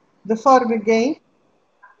 The form again.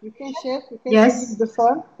 You can share. You can yes. edit the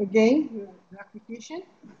form again. Your application.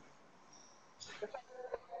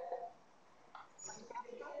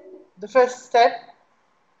 The first step.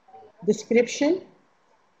 Description.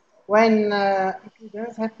 When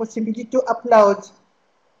students have possibility to upload.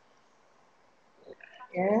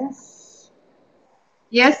 Yes.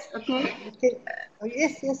 Yes. Okay. Okay. Oh,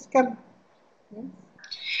 yes. Come. Yes.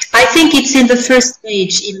 I think it's in the first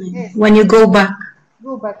page, Iman, yes. When you go back.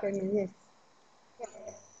 Go back, I mean, yes.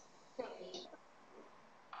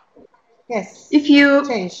 Yes. If you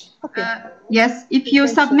change. Okay. Yes, if you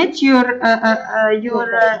submit your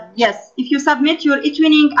yes, if you submit your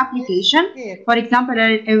eTwinning application, yes. For example,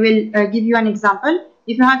 I will give you an example.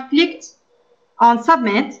 If you have clicked on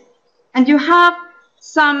submit and you have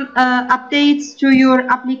some updates to your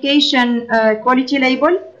application quality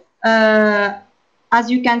label, as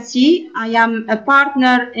you can see, I am a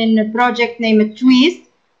partner in a project named Twist,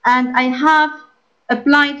 and I have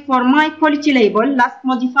applied for my quality label, last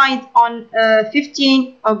modified on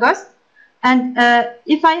 15 August. And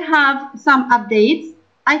if I have some updates,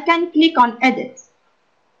 I can click on edit.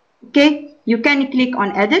 Okay, you can click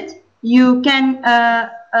on edit. You can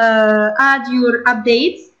add your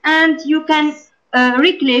updates, and you can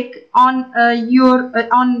re-click on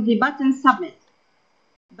on the button submit.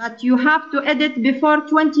 But you have to edit before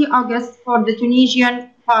 20 August for the Tunisian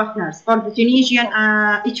partners, for the Tunisian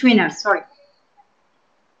eTwinners, sorry.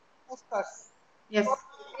 Of course. Yes.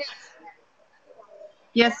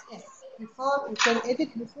 Yes. Yes. Before you can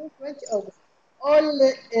edit before 20 August.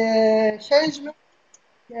 All changements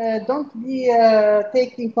don't be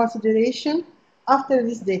taken in consideration after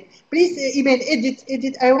this day. Please,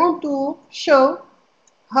 edit. I want to show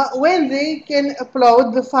when they can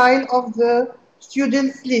upload the file of the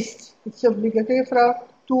students list. It's obligatory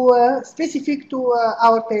to specific to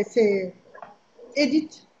our PSA.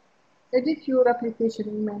 Edit. Edit your application,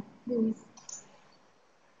 Iman, please.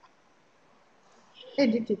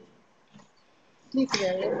 Edit it. Click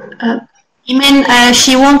there. Iman,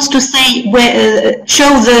 she wants to say where,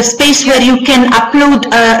 show the space where you can upload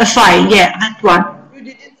a file. Yeah, that one. You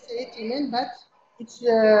didn't say it, Iman, but it's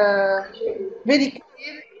very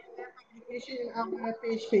clear in the publication in our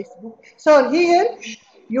page Facebook. So here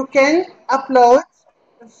you can upload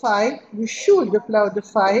a file. You should upload the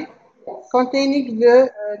file containing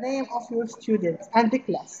the name of your students and the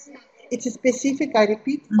class. It's specific, I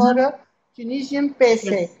repeat, for a Tunisian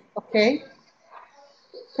PC. Yes. Okay.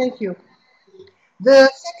 Thank you. The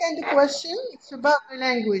second question is about the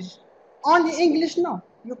language. Only English, no.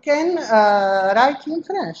 You can write in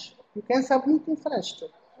French. You can submit in French too.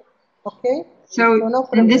 Okay. So no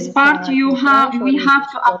in this part, we have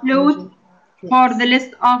to upload for the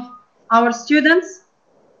list of our students.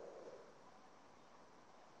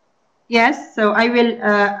 Yes. So I will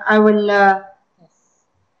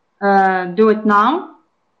do it now.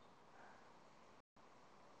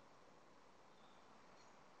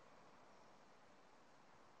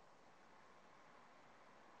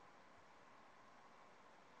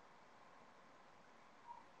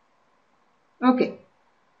 Okay,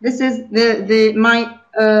 this is my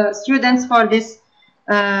students for this,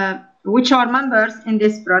 which are members in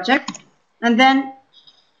this project, and then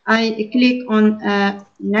I click on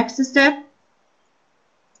next step.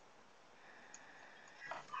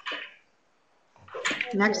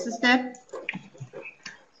 Next step.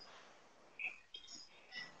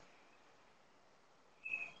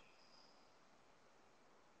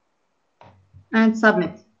 And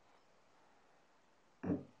submit.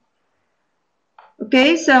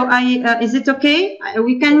 Okay, so is it okay?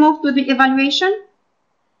 We can move to the evaluation.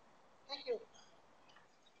 Thank you.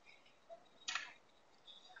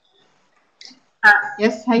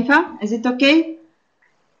 Yes, Haifa, is it okay?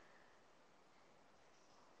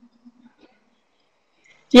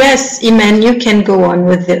 Yes, Iman, you can go on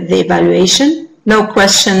with the evaluation. No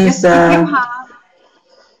questions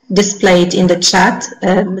displayed in the chat.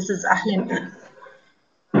 Mrs.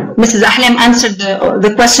 Ahlam answered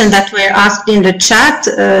the questions that were asked in the chat.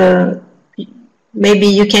 Maybe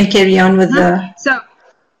you can carry on with the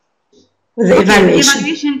evaluation. The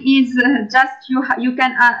evaluation is just you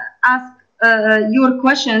can ask your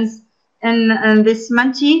questions in this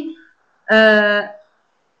Menti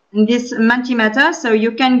Meta. So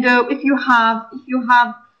you can go if you have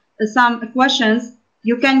some questions,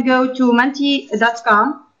 you can go to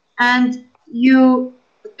menti.com and you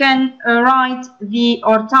can write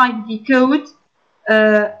or type the code,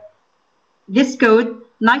 this code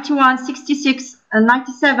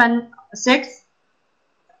 916697.6,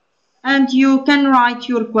 and you can write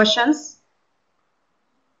your questions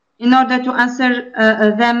in order to answer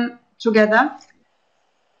them together.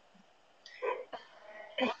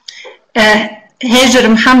 Hajar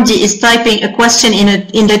Mhamdi is typing a question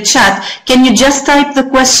in the chat. Can you just type the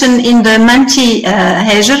question in the Menti,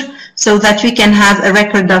 Hajar, so that we can have a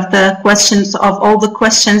record of the questions, of all the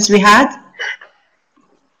questions we had?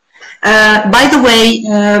 By the way,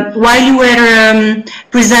 while you were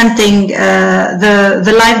presenting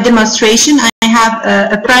the live demonstration, I have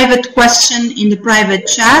a private question in the private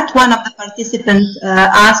chat. One of the participants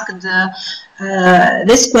asked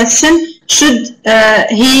this question: should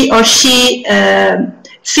he or she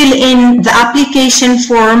fill in the application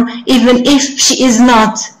form even if she is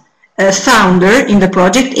not a founder in the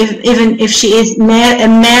project, even if she is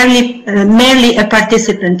merely a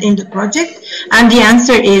participant in the project? And the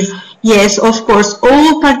answer is yes, of course.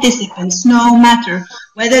 All participants, no matter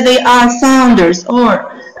whether they are founders or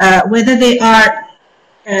whether they are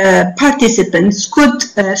participants, could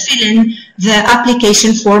fill in the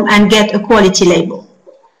application form and get a quality label.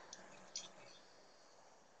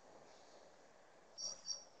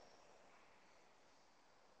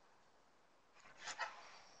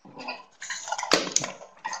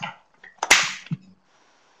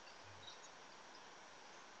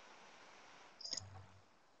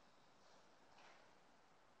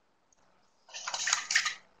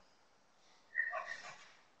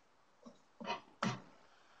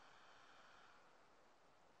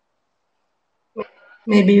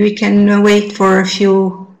 Maybe we can wait for a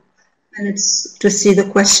few minutes to see the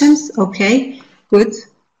questions. Okay, good.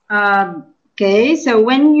 Okay, so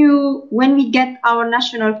when we get our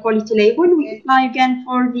national quality label, we apply again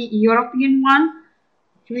for the European one.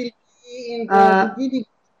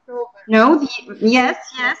 No, yes.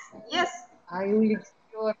 I will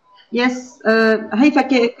explore. Yes, Haifa,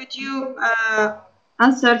 could you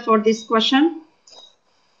answer for this question?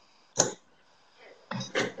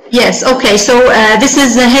 Yes, okay. So this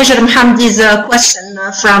is Hajar Mohamdi's question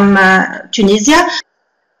from Tunisia.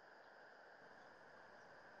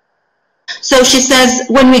 So she says,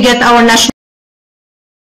 when we get our national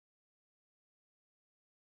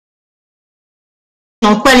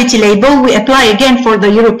quality label, we apply again for the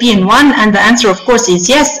European one? And the answer, of course, is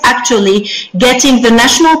yes. Actually, getting the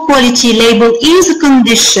national quality label is a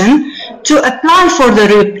condition to apply for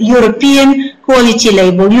the European quality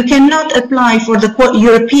label. You cannot apply for the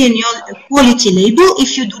European quality label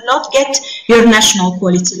if you do not get your national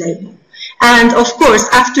quality label. And of course,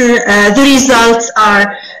 after the results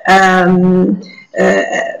are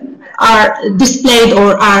displayed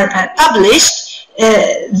or are published,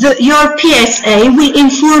 your PSA will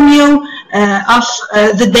inform you of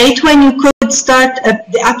the date when you could start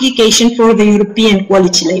the application for the European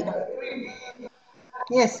quality label.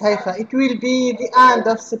 Yes, Haifa, it will be the end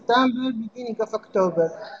of September, beginning of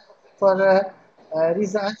October for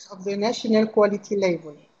results of the national quality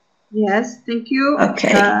label. Yes, thank you.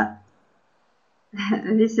 Okay.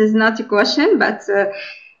 This is not a question, but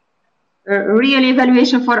real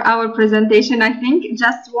evaluation for our presentation, I think.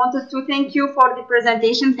 Just wanted to thank you for the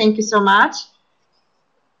presentation. Thank you so much.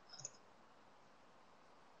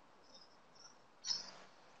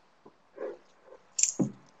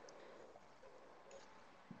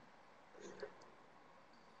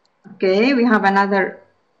 Okay, we have another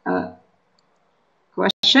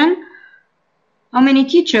question. How many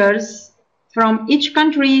teachers from each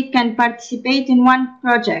country can participate in one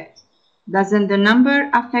project? Doesn't the number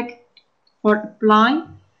affect or apply?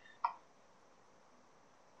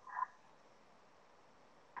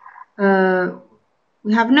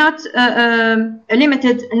 We have not a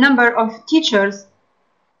limited number of teachers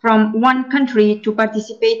from one country to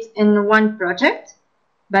participate in one project.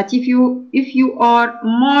 But if you are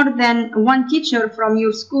more than one teacher from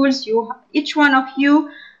your schools, each one of you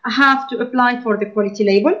have to apply for the quality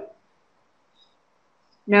label.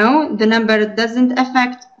 No, the number doesn't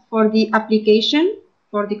affect for the application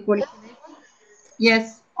for the quality label.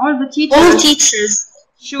 Yes, all teachers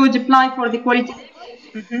should apply for the quality label.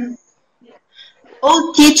 Mm-hmm.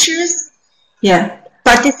 All teachers, yeah,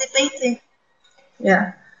 participating.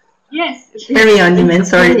 Yeah. Yes. Carry on, Iman.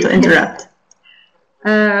 Sorry to interrupt.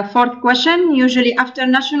 Fourth question. Usually after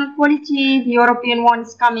national quality, the European one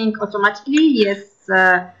is coming automatically. Yes.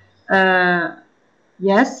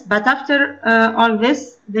 Yes. But after all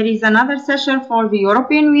this, there is another session for the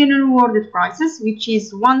European Union awarded prizes, which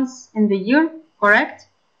is once in the year. Correct?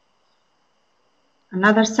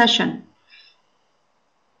 Another session.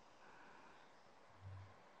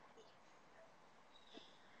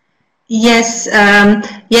 Yes,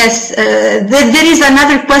 yes. There is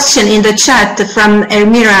another question in the chat from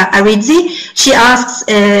Ermira Aridzi. She asks,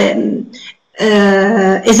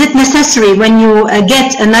 is it necessary when you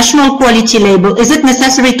get a national quality label, is it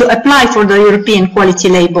necessary to apply for the European quality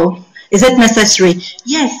label? Is it necessary?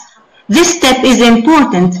 Yes, this step is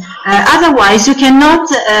important. Otherwise, you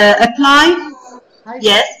cannot apply.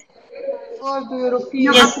 Yes. For the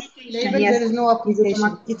European label, yes. There is no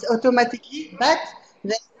application. It's automatically, but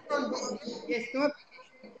yes,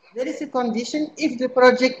 there is a condition. If the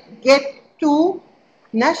project get two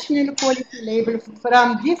national quality labels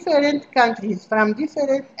from different countries, from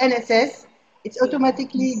different NSS, it's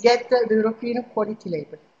automatically get the European quality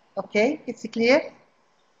label. Okay, it's clear.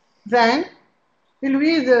 Then will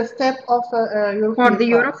be the step of European for the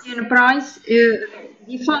prize.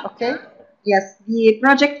 European prize. Okay. Yes, the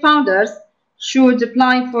project founders should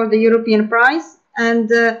apply for the European prize,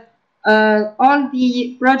 and all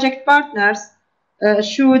the project partners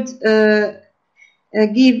should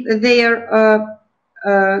give their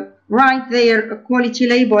write their quality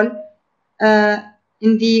label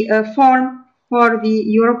in the form for the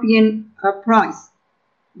European prize.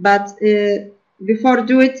 But before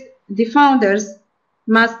do it, the founders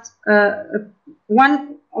must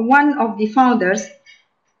one of the founders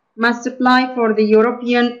must apply for the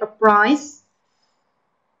European prize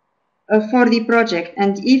for the project,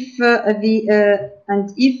 and if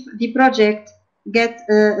the project get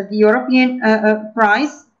the European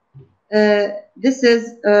prize, this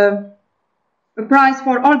is a prize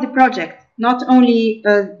for all the project, not only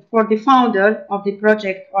for the founder of the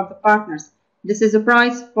project or the partners. This is a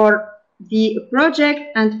prize for the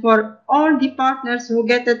project and for all the partners who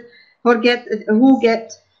get it, who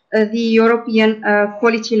get the European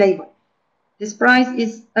quality label. This prize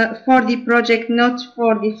is for the project, not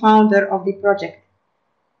for the founder of the project.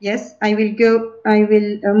 Yes, I will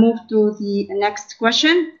move to the next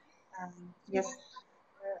question. Yes.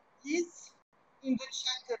 Please, in the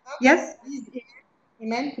chat box. Yes. Please,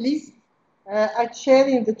 Iman, please. I share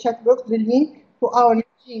in the chat box the link to our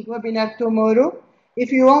meeting webinar tomorrow.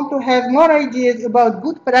 If you want to have more ideas about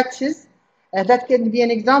good practice, that can be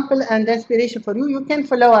an example and inspiration for you, you can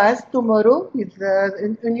follow us tomorrow with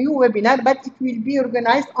a new webinar, but it will be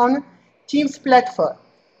organized on Teams platform.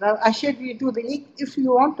 Now, I shared with you the link if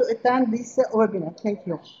you want to attend this webinar. Thank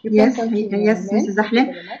you. You Yes, can continue. yes, Mrs.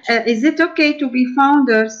 Ahlem. Is it okay to be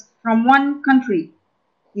founders from one country?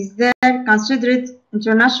 Is there considered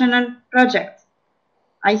international project?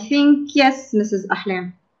 I think yes, Mrs.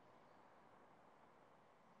 Ahlem.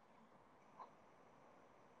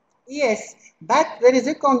 Yes, but there is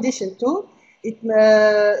a condition too.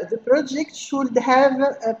 The project should have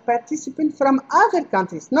a participant from other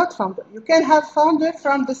countries, not founder. You can have founder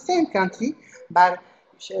from the same country, but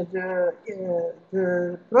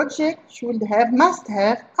the project must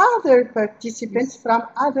have other participants from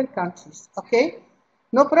other countries. Okay,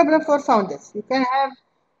 no problem for founders. You can have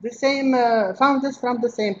the same founders from the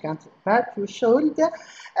same country, but you should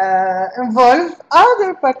involve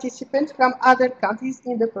other participants from other countries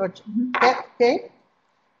in the project. Okay.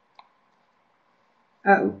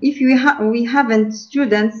 If we haven't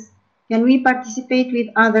students, can we participate with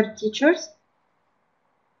other teachers?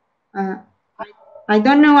 I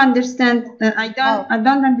don't know. I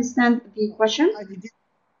don't understand the question.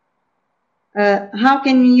 How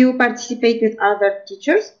can you participate with other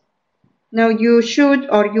teachers? No, you should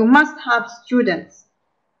or you must have students.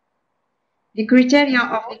 The criteria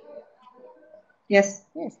of yes.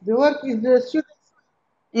 Yes, the work is the students.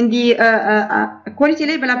 In the quality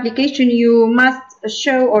label application, you must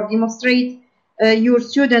show or demonstrate your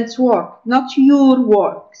students' work, not your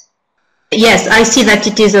works. Yes, I see that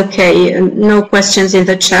it is okay. No questions in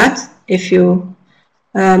the chat. If you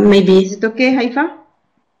maybe. Is it okay, Haifa?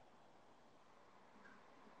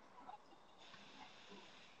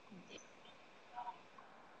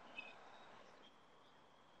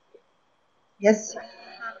 Yes.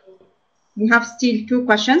 We have still 2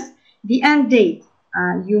 questions. The end date.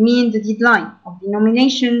 You mean the deadline of the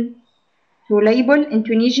nomination to label in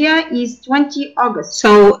Tunisia is 20 August.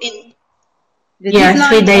 So, the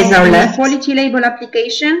 3 days are left. Quality label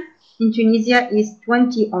application in Tunisia is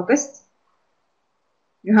 20 August.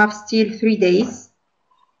 You have still 3 days.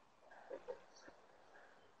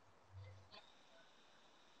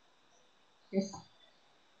 Yes.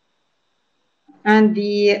 And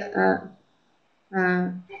the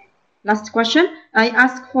last question. I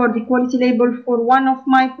asked for the quality label for one of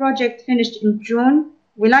my projects finished in June.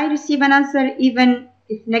 Will I receive an answer even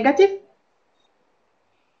if negative?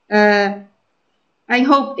 I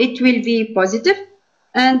hope it will be positive.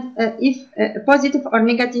 And if positive or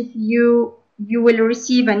negative, you will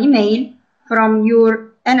receive an email from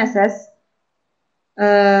your NSS.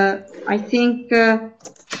 I think,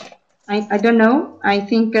 I don't know, I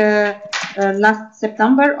think last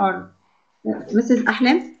September or Mrs.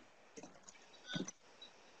 Ahlem.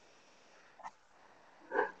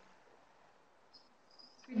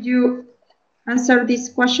 Could you answer this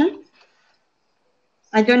question?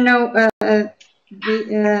 I don't know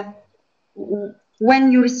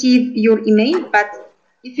when you receive your email, but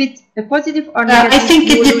if it's positive or negative, I think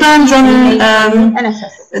it depends on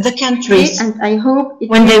the countries. Okay, and I hope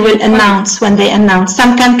when they will announce.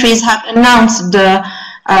 Some countries have announced the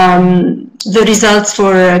results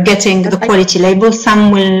for getting the quality label.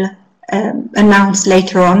 Some will announce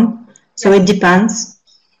later on. So it depends.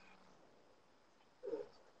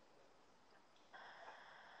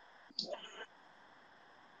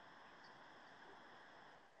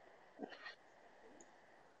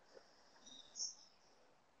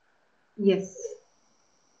 Yes.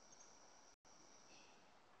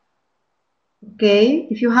 Okay.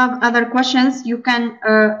 If you have other questions, you can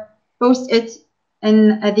post it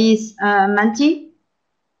in this Menti.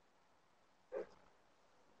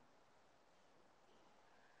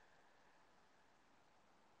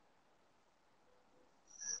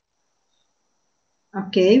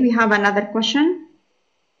 Okay, we have another question.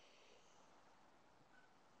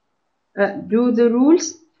 Do the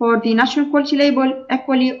rules for the national quality label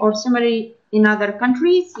equally or similarly in other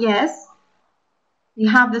countries? Yes. We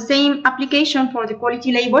have the same application for the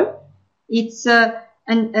quality label. It's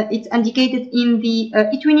indicated in the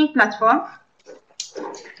eTwinning platform.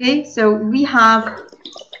 Okay, so we have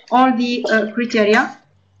all the criteria.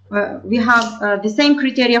 We have the same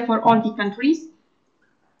criteria for all the countries.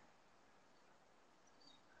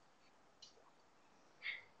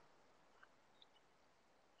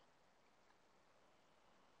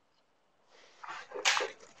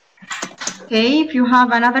 Okay, if you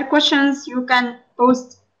have another questions, you can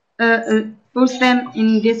post them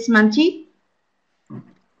in this Menti.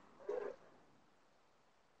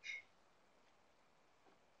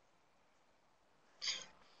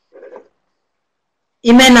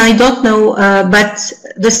 Imen, I don't know, but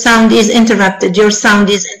the sound is interrupted. Your sound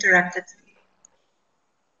is interrupted.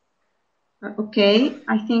 Okay,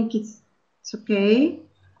 I think it's okay.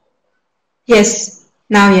 Yes,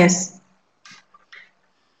 now yes.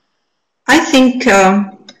 I think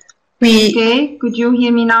Okay, could you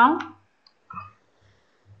hear me now?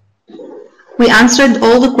 we answered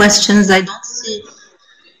all the questions. I don't see.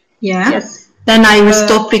 Yeah. Yes. Then I will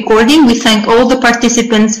stop recording. We thank all the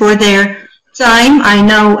participants for their time. I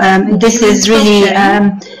know this is really,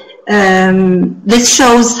 this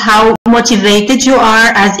shows how motivated you are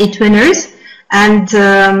as eTwinners, and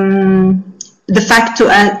the fact to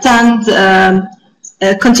attend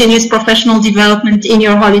continuous professional development in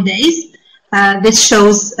your holidays. This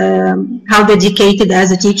shows how dedicated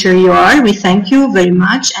as a teacher you are. We thank you very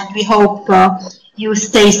much, and we hope you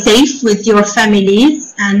stay safe with your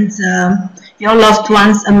families and your loved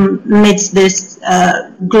ones amidst this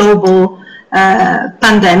global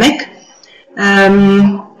pandemic.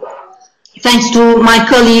 Thanks to my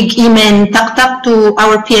colleague Imen Taqtaq, to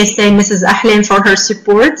our PSA Mrs. Ahlen for her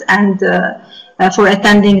support and for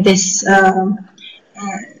attending this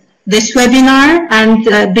this webinar and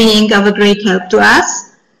being of a great help to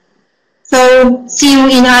us. So see you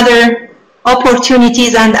in other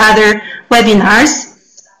opportunities and other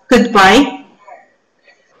webinars. Goodbye.